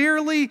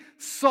clearly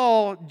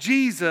saw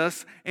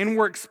Jesus and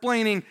were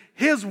explaining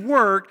his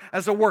work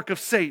as a work of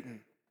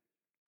Satan.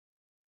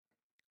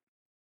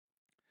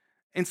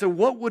 And so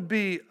what would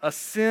be a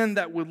sin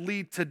that would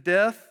lead to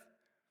death?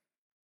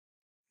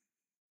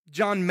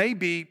 John may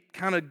be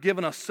kind of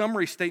giving a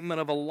summary statement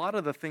of a lot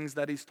of the things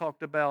that he's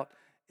talked about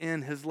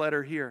in his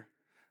letter here.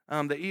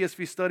 The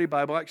ESV Study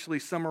Bible actually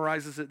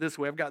summarizes it this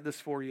way. I've got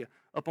this for you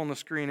up on the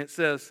screen. It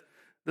says,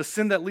 the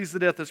sin that leads to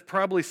death is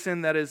probably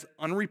sin that is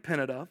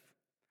unrepented of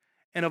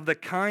and of the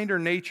kind or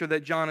nature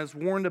that John has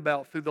warned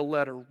about through the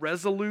letter.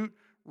 Resolute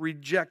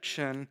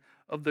rejection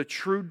of the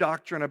true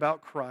doctrine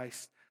about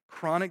Christ,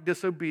 chronic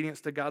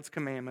disobedience to God's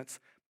commandments,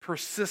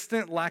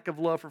 persistent lack of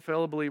love for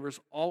fellow believers,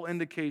 all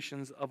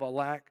indications of a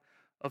lack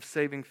of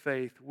saving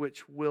faith,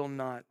 which will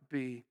not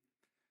be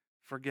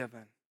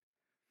forgiven.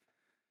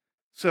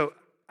 So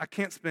I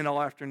can't spend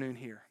all afternoon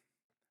here,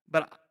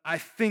 but I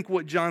think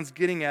what John's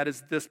getting at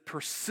is this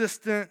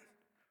persistent,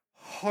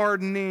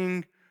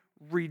 hardening,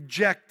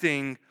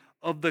 rejecting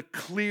of the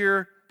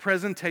clear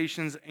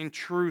presentations and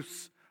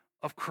truths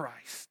of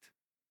Christ.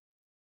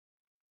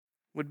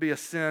 Would be a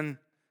sin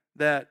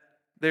that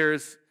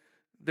there's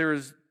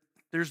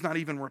not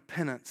even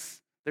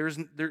repentance. There's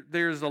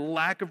a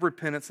lack of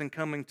repentance in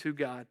coming to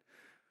God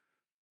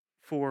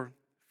for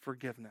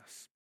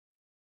forgiveness.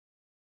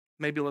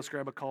 Maybe let's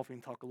grab a coffee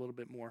and talk a little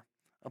bit more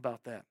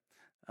about that.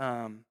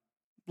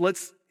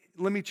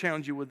 Let me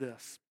challenge you with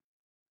this.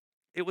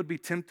 It would be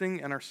tempting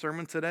in our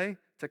sermon today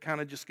to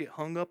kind of just get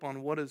hung up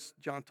on what is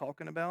John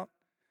talking about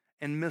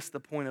and miss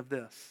the point of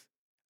this.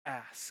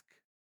 Ask.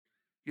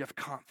 You have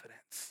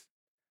confidence.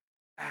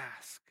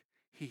 Ask.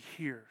 He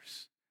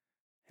hears.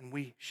 And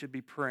we should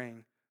be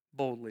praying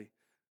boldly.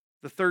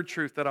 The third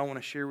truth that I want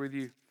to share with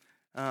you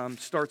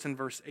starts in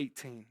verse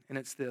 18, and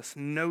it's this.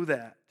 Know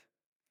that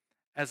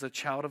as a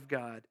child of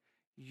God,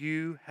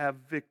 you have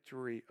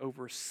victory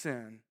over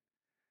sin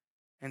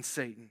and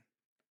Satan.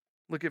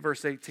 Look at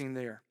verse 18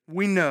 there.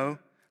 We know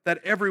that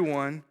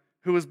everyone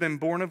who has been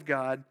born of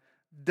God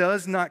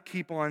does not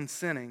keep on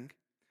sinning,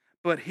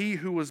 but he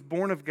who was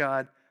born of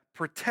God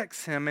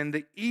protects him, and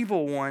the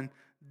evil one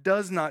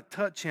does not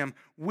touch him.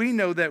 We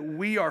know that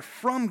we are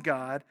from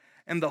God,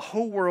 and the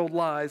whole world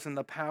lies in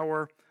the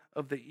power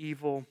of the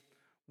evil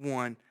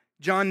one.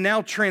 John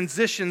now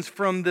transitions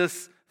from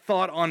this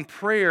thought on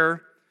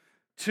prayer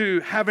to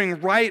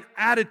having right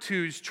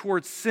attitudes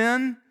towards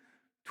sin,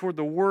 toward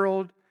the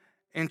world,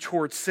 and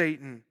towards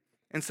Satan.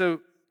 And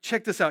so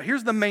check this out.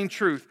 Here's the main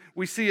truth.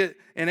 We see it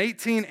in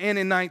 18 and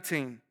in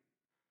 19.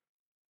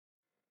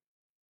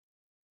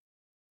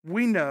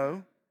 We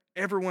know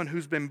everyone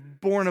who's been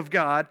born of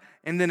God,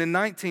 and then in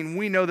 19,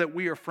 we know that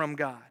we are from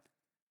God.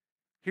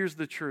 Here's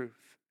the truth.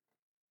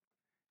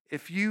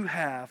 If you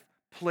have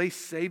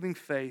placed saving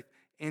faith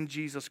in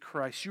Jesus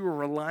Christ, you are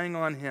relying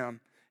on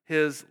Him,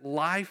 His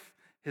life,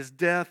 His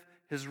death,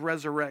 His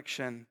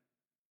resurrection,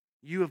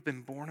 you have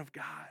been born of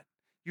God.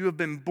 You have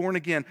been born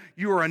again.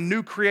 You are a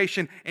new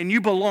creation, and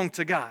you belong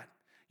to God.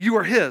 You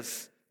are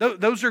His.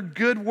 Those are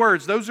good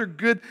words. Those are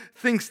good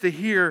things to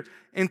hear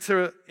and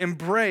to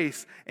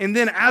embrace. And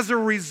then as a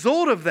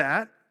result of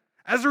that,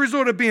 as a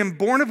result of being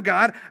born of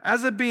God,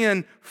 as of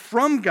being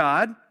from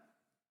God,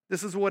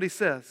 this is what he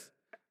says.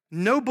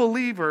 No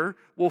believer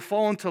will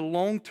fall into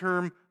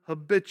long-term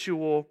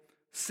habitual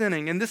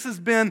sinning. And this has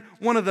been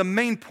one of the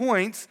main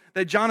points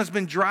that John has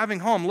been driving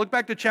home. Look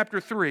back to chapter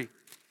 3.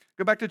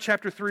 Go back to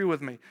chapter 3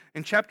 with me.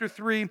 In chapter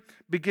 3,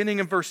 beginning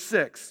in verse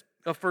 6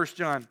 of 1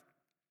 John.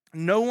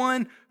 No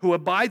one who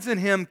abides in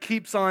him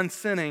keeps on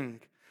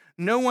sinning.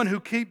 No one who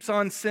keeps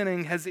on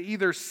sinning has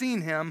either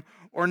seen him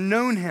or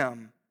known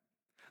him.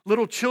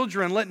 Little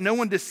children, let no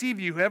one deceive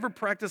you. Whoever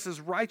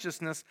practices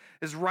righteousness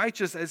is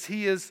righteous as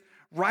he is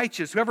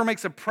righteous. Whoever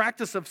makes a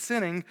practice of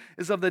sinning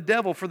is of the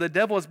devil, for the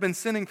devil has been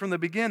sinning from the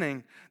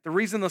beginning. The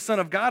reason the Son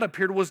of God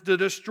appeared was to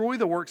destroy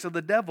the works of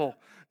the devil.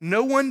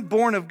 No one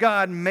born of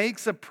God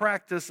makes a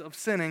practice of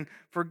sinning,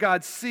 for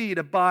God's seed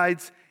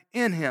abides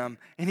in him,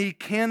 and he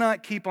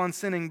cannot keep on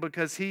sinning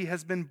because he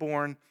has been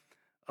born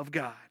of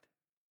God.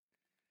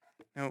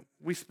 Now,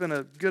 we spent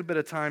a good bit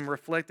of time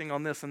reflecting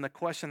on this, and the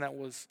question that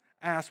was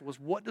asked was,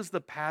 what does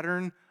the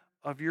pattern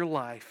of your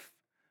life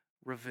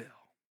reveal?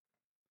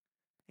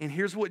 And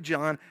here's what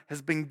John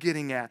has been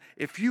getting at.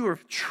 If you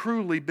have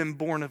truly been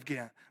born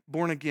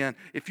again,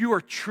 if you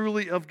are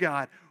truly of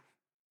God,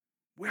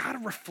 we ought to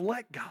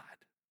reflect God.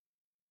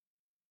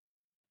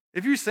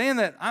 If you're saying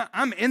that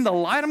I'm in the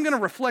light, I'm going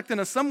to reflect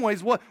in some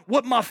ways what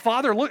my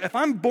Father look. If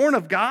I'm born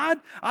of God,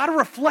 I ought to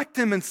reflect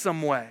Him in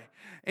some way.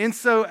 And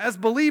so as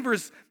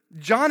believers,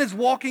 John is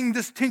walking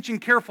this tension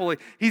carefully.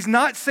 He's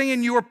not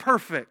saying you are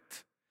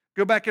perfect.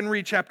 Go back and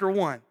read chapter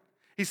 1.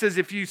 He says,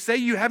 if you say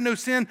you have no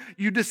sin,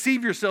 you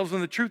deceive yourselves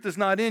and the truth is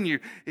not in you.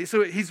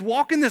 So he's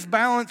walking this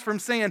balance from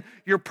saying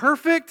you're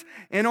perfect,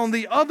 and on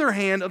the other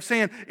hand of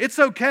saying it's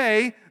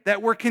okay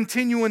that we're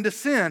continuing to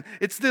sin.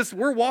 It's this,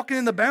 we're walking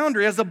in the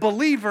boundary. As a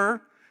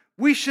believer,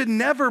 we should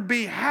never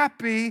be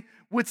happy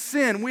with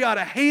sin. We ought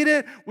to hate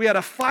it. We ought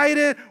to fight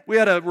it. We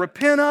ought to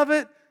repent of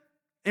it.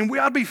 And we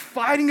ought to be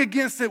fighting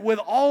against it with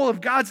all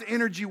of God's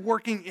energy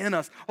working in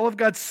us, all of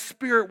God's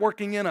Spirit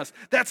working in us.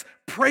 That's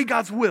pray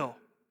God's will.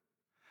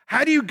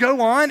 How do you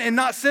go on and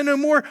not sin no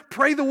more?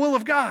 Pray the will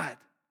of God.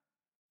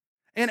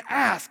 And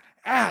ask,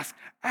 and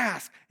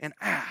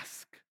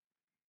ask.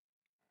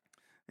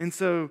 And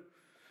so,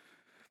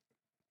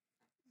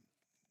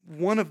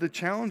 one of the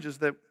challenges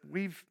that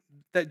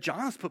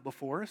John has put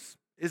before us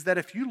is that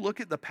if you look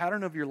at the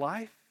pattern of your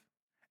life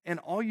and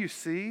all you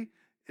see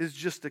is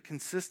just a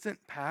consistent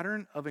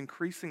pattern of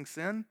increasing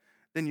sin,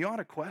 then you ought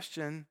to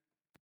question,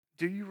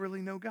 do you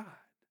really know God?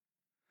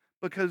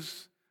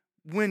 Because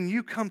when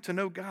you come to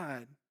know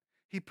God,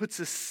 He puts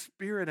His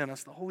Spirit in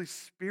us, the Holy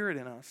Spirit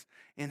in us,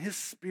 and His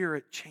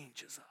Spirit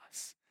changes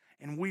us.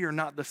 And we are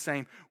not the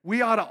same.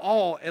 We ought to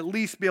all at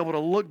least be able to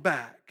look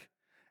back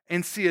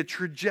and see a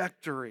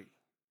trajectory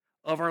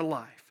of our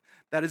life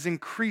that is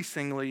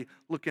increasingly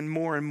looking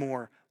more and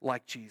more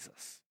like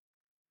Jesus.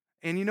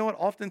 And you know what?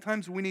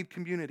 Oftentimes we need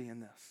community in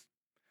this.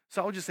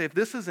 So I would just say, if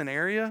this is an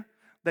area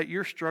that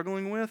you're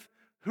struggling with,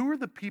 who are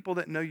the people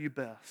that know you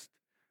best?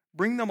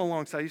 Bring them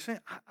alongside. You say,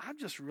 I've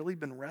just really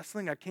been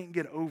wrestling. I can't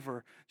get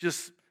over.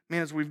 Just,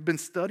 man, as we've been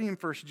studying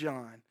 1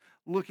 John,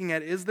 looking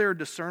at, is there a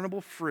discernible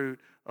fruit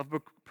of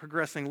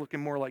progressing, looking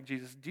more like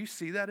Jesus? Do you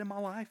see that in my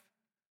life?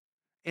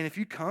 And if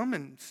you come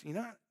and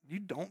you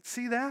don't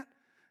see that,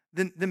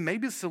 then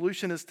maybe the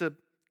solution is to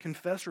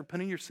confess,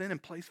 repenting your sin,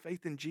 and place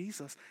faith in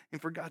Jesus, and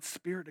for God's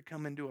Spirit to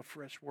come and do a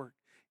fresh work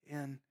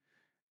in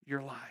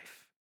your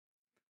life.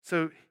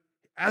 So,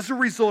 as a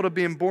result of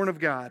being born of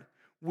God,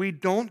 we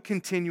don't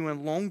continue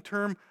in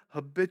long-term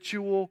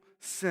habitual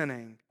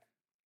sinning.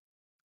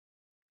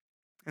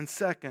 And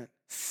second,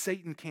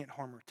 Satan can't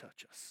harm or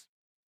touch us.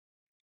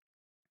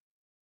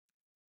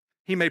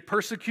 He may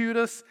persecute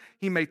us,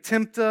 he may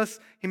tempt us,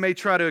 he may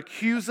try to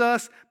accuse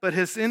us, but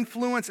his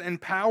influence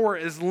and power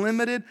is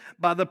limited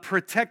by the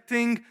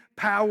protecting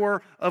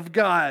power of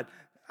God.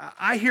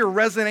 I hear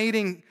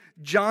resonating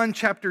John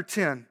chapter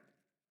 10.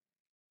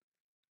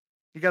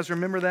 You guys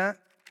remember that?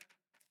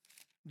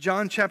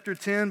 John chapter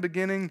 10,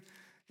 beginning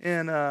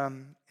in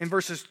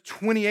verses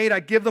 28,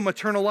 I give them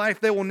eternal life.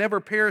 They will never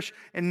perish,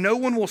 and no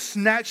one will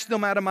snatch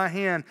them out of my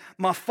hand.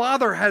 My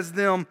Father has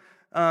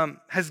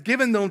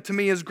given them to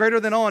me, is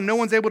greater than all, and no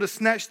one's able to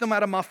snatch them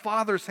out of my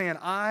Father's hand.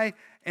 I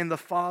and the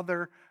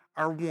Father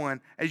are one.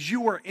 As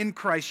you are in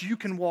Christ, you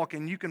can walk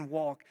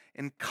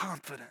in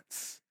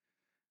confidence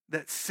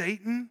that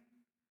Satan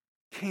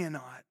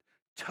cannot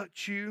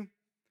touch you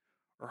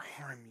or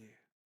harm you.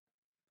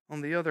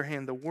 On the other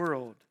hand, the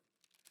world,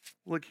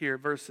 look here,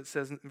 it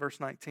says in verse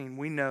 19,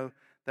 we know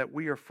that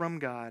we are from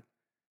God,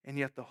 and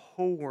yet the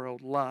whole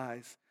world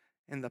lies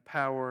in the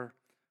power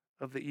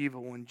of the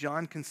evil one.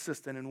 John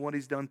consistent in what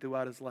he's done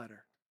throughout his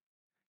letter.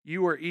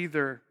 You are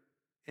either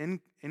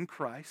in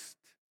Christ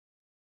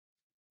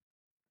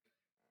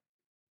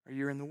or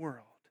you're in the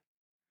world.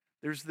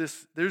 There's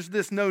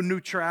this no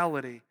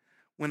neutrality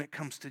when it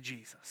comes to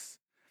Jesus.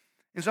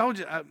 And so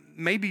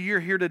maybe you're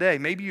here today.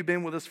 Maybe you've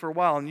been with us for a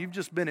while and you've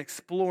just been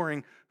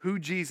exploring who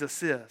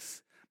Jesus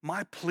is.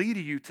 My plea to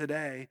you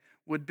today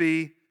would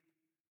be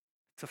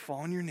to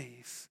fall on your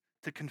knees,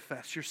 to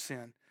confess your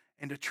sin,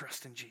 and to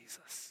trust in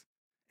Jesus.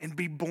 And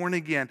be born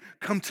again.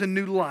 Come to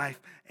new life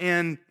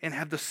and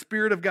have the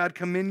Spirit of God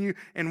come in you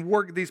and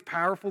work these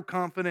powerful,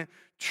 confident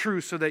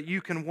truths so that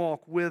you can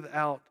walk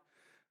without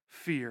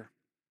fear.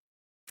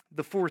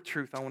 The fourth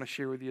truth I want to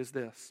share with you is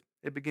this.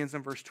 It begins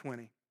in verse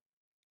 20.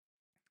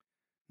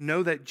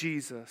 Know that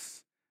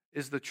Jesus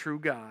is the true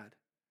God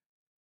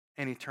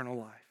and eternal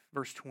life.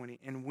 Verse 20.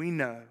 And we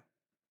know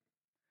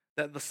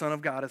that the Son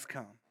of God has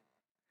come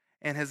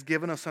and has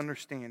given us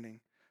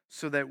understanding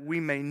so that we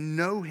may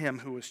know Him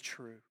who is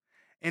true.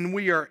 And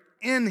we are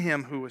in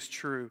Him who is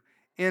true,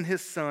 in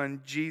His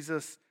Son,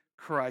 Jesus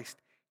Christ.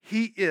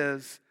 He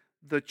is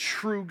the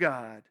true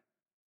God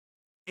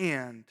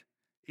and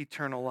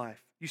eternal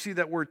life. You see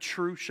that word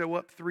true show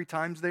up 3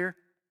 times there?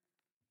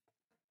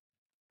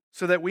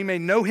 So that we may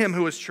know Him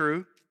who is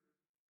true.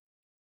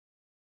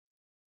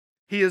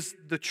 He is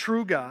the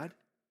true God.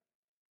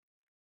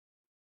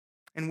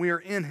 And we are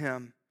in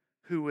Him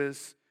who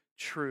is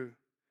true.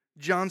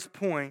 John's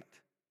point,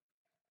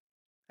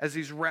 as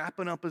he's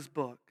wrapping up his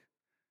book,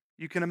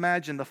 you can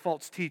imagine the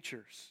false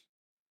teachers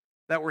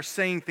that were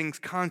saying things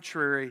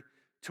contrary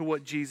to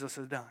what Jesus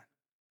has done.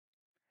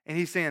 And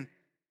he's saying,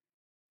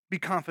 be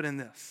confident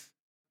in this.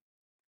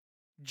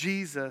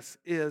 Jesus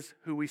is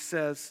who He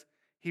says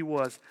He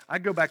was. I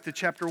go back to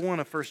chapter 1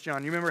 of 1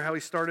 John. You remember how he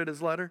started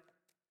his letter?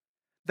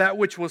 That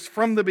which was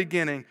from the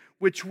beginning,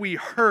 which we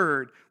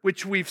heard,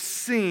 which we've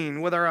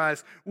seen with our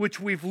eyes, which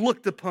we've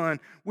looked upon,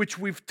 which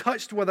we've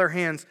touched with our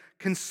hands,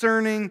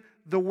 concerning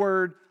the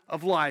word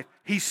of life.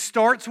 He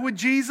starts with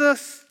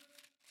Jesus,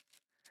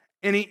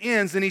 and he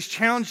ends, and he's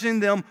challenging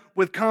them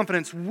with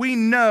confidence. We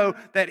know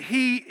that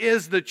He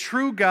is the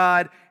true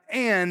God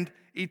and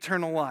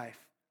eternal life.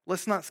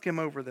 Let's not skim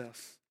over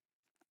this.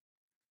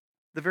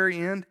 The very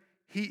end,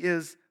 He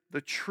is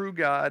the true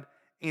God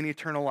and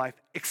eternal life.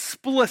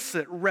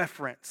 Explicit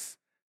reference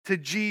to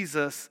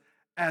Jesus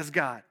as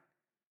God.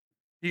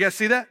 You guys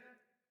see that?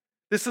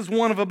 This is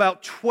one of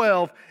about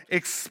 12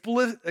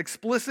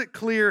 explicit,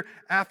 clear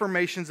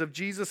affirmations of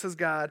Jesus as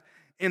God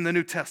in the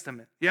New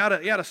Testament. You ought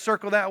to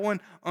circle that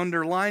one,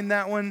 underline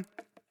that one.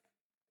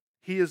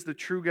 He is the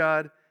true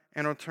God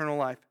and eternal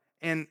life.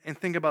 And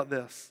think about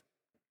this.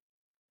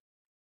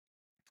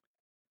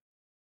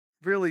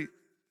 Really,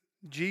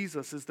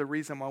 Jesus is the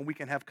reason why we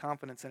can have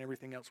confidence in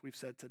everything else we've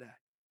said today.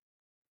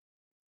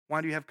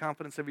 Why do you have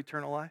confidence of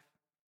eternal life?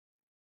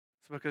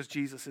 It's because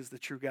Jesus is the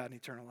true God and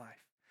eternal life.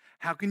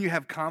 How can you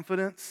have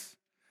confidence?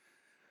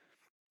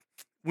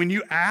 When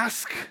you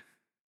ask,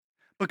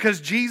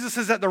 Because Jesus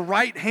is at the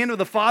right hand of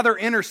the Father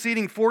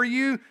interceding for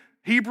you.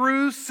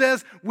 Hebrews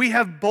says we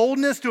have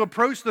boldness to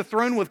approach the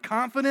throne with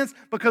confidence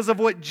because of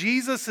what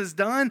Jesus has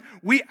done.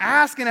 We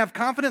ask and have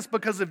confidence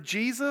because of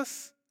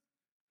Jesus.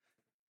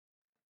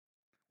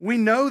 We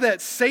know that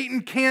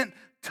Satan can't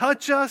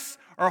touch us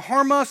or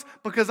harm us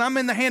because I'm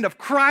in the hand of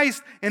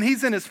Christ and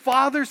he's in his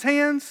Father's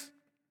hands.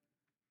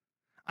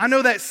 I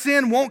know that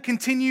sin won't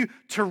continue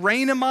to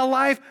reign in my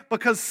life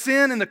because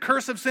sin and the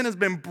curse of sin has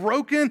been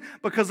broken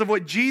because of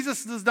what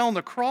Jesus has done on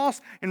the cross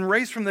and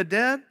raised from the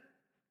dead.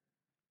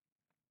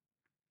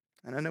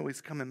 And I know he's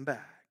coming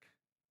back.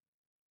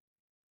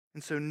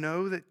 And so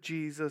know that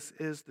Jesus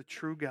is the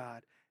true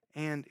God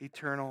and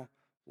eternal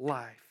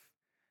life.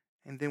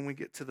 And then we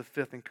get to the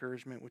fifth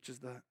encouragement, which is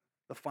the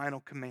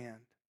final command.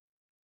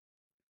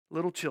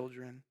 Little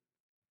children,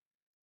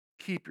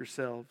 keep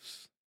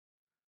yourselves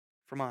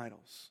from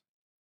idols.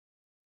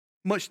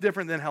 Much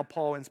different than how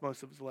Paul ends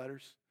most of his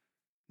letters.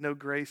 No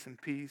grace and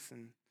peace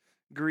and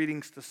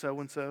greetings to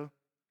so-and-so.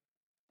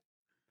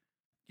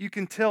 You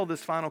can tell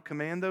this final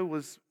command, though,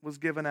 was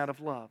given out of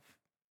love,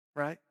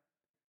 right?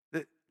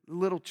 That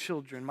little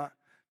children.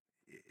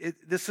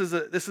 This is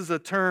a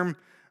term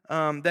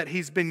that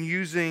he's been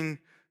using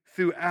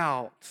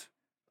throughout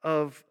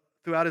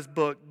his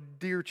book,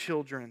 dear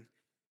children.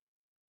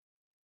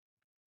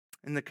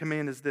 And the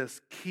command is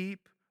this: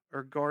 keep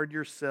or guard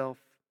yourself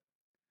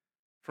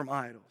from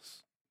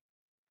idols.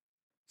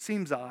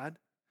 Seems odd,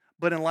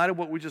 but in light of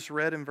what we just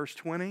read in verse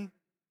 20,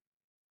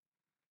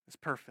 it's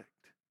perfect.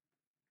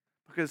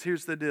 Because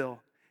here's the deal.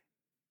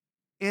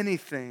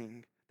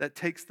 Anything that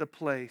takes the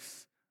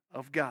place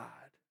of God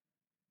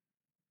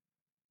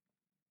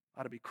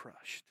ought to be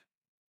crushed.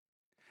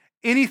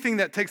 Anything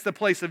that takes the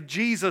place of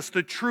Jesus,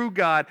 the true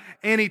God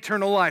and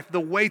eternal life,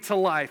 the way to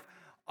life,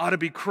 ought to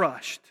be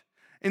crushed.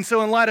 And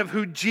so in light of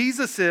who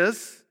Jesus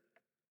is,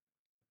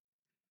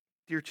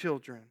 dear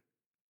children,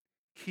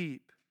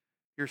 keep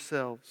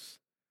yourselves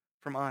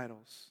from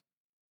idols.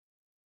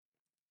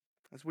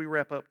 As we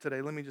wrap up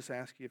today, let me just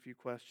ask you a few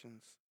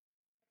questions.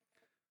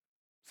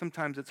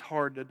 Sometimes it's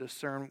hard to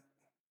discern.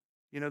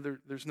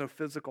 There's no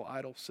physical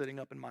idol sitting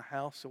up in my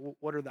house, so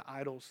what are the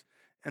idols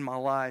in my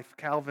life?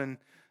 Calvin,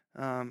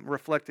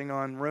 reflecting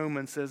on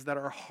Romans, says that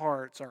our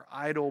hearts are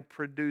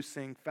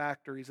idol-producing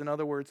factories. In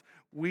other words,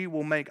 we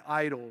will make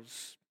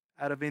idols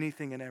out of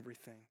anything and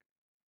everything.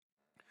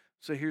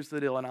 So here's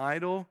the deal. An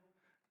idol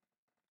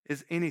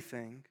is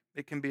anything.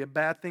 It can be a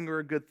bad thing or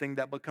a good thing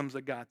that becomes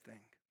a God thing.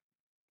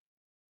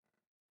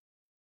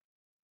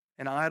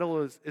 An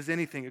idol is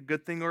anything, a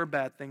good thing or a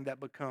bad thing that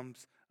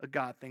becomes a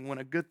God thing. When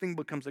a good thing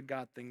becomes a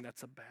God thing,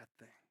 that's a bad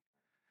thing.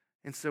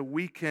 And so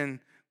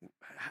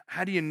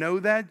how do you know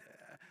that?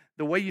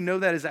 The way you know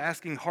that is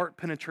asking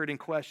heart-penetrating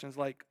questions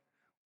like,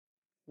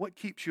 what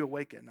keeps you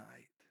awake at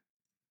night?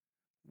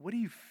 What do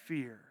you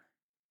fear?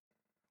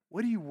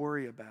 What do you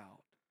worry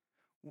about?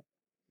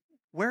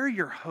 Where are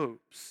your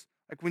hopes?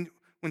 Like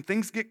when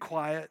things get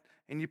quiet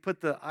and you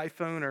put the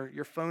iPhone or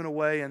your phone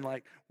away and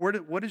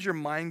what does your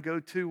mind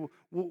go to?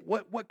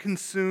 What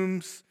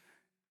consumes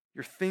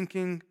your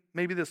thinking?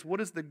 Maybe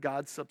what is the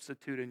God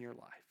substitute in your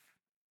life?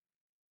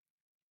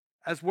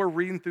 As we're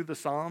reading through the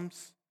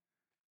Psalms,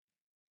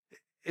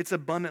 it's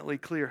abundantly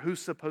clear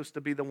who's supposed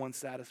to be the one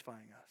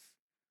satisfying us.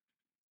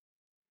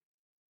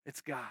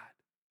 It's God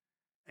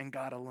and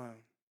God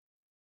alone.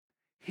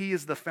 He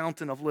is the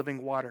fountain of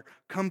living water.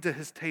 Come to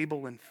his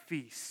table and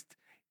feast,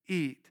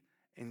 eat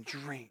and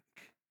drink.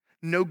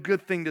 No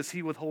good thing does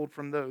he withhold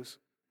from those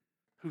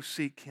who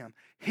seek him.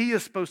 He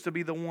is supposed to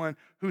be the one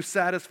who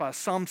satisfies.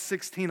 Psalm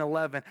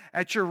 16:11,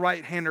 at your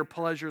right hand are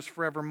pleasures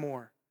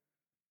forevermore.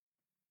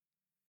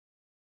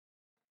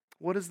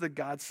 What are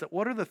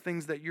the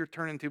things that you're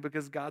turning to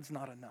because God's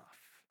not enough?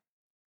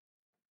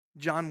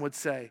 John would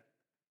say,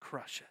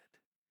 crush it.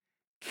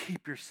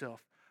 Keep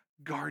yourself.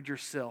 Guard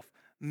yourself.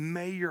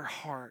 May your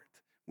heart.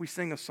 We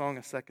sang a song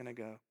a second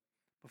ago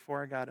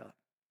before I got up.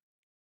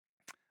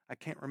 I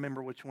can't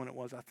remember which one it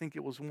was. I think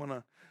it was one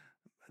of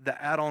the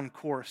add-on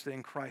chorus to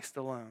In Christ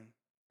Alone.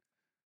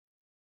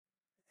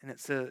 And it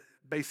said,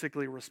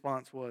 basically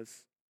response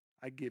was,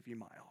 I give you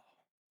my all.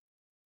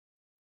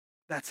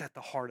 That's at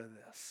the heart of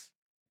this.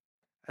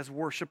 As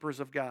worshipers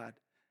of God,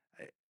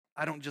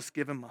 I don't just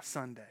give him my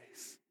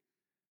Sundays.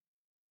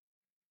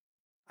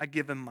 I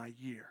give him my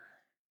year.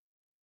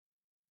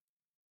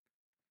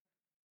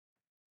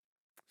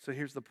 So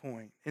here's the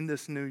point. In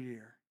this new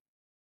year,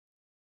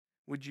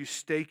 would you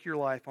stake your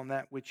life on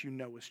that which you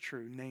know is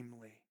true,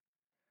 namely,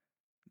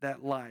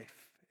 that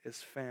life is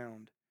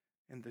found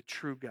in the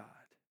true God,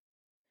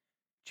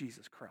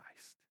 Jesus Christ?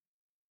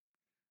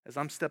 As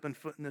I'm stepping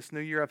foot in this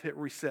new year, I've hit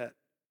reset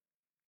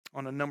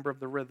on a number of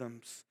the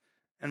rhythms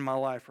in my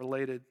life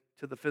related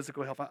to the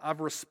physical health.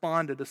 I've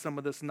responded to some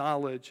of this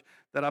knowledge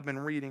that I've been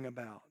reading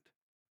about.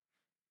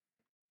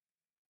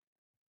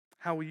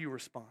 How will you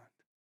respond?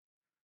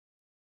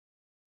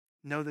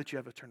 Know that you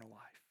have eternal life.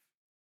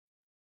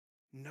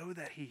 Know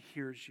that he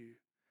hears you.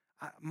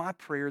 My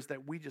prayer is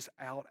that we just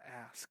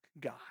out-ask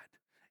God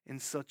in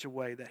such a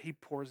way that he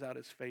pours out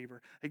his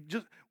favor. Like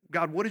just,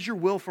 God, what is your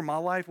will for my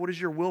life? What is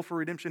your will for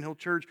Redemption Hill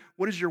Church?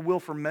 What is your will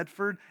for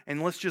Medford?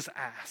 And let's just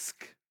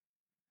ask.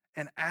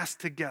 And ask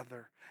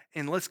together.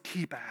 And let's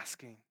keep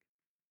asking.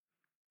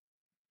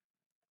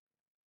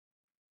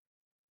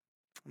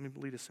 Let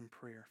me lead us in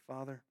prayer.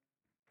 Father,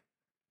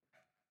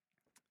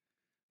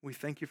 we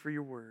thank you for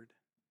your word.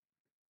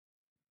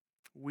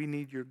 We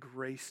need your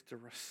grace to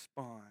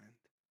respond.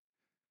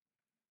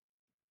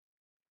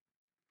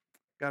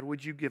 God,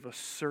 would you give us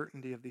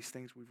certainty of these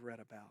things we've read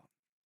about?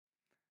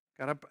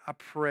 God, I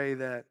pray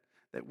that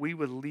we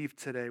would leave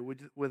today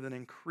with an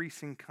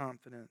increasing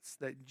confidence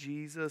that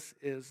Jesus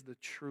is the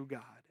true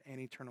God and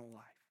eternal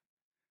life.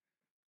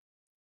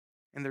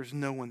 And there's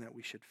no one that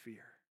we should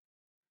fear.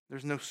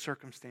 There's no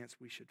circumstance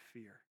we should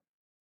fear.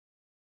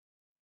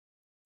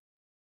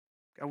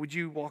 God, would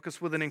you walk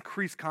us with an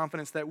increased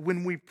confidence that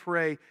when we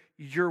pray,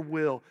 your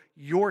will,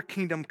 your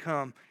kingdom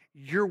come,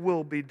 your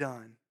will be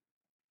done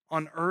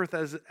on earth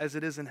as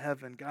it is in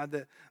heaven.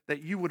 God,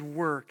 that you would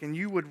work and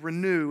you would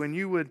renew and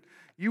you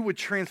would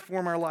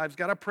transform our lives.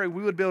 God, I pray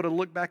we would be able to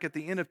look back at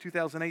the end of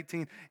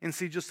 2018 and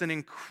see just an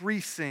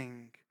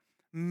increasing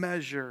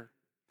measure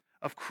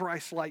of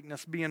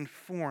Christ-likeness being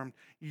formed,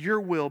 your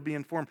will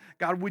being formed.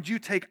 God, would you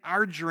take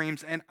our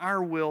dreams and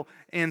our will,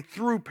 and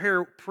through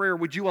prayer,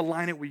 would you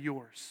align it with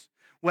yours?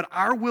 Would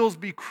our wills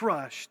be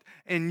crushed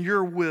and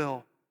your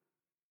will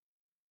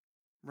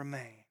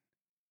remain?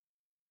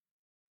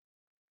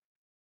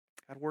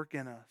 God, work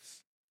in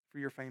us for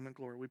your fame and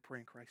glory. We pray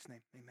in Christ's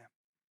name. Amen.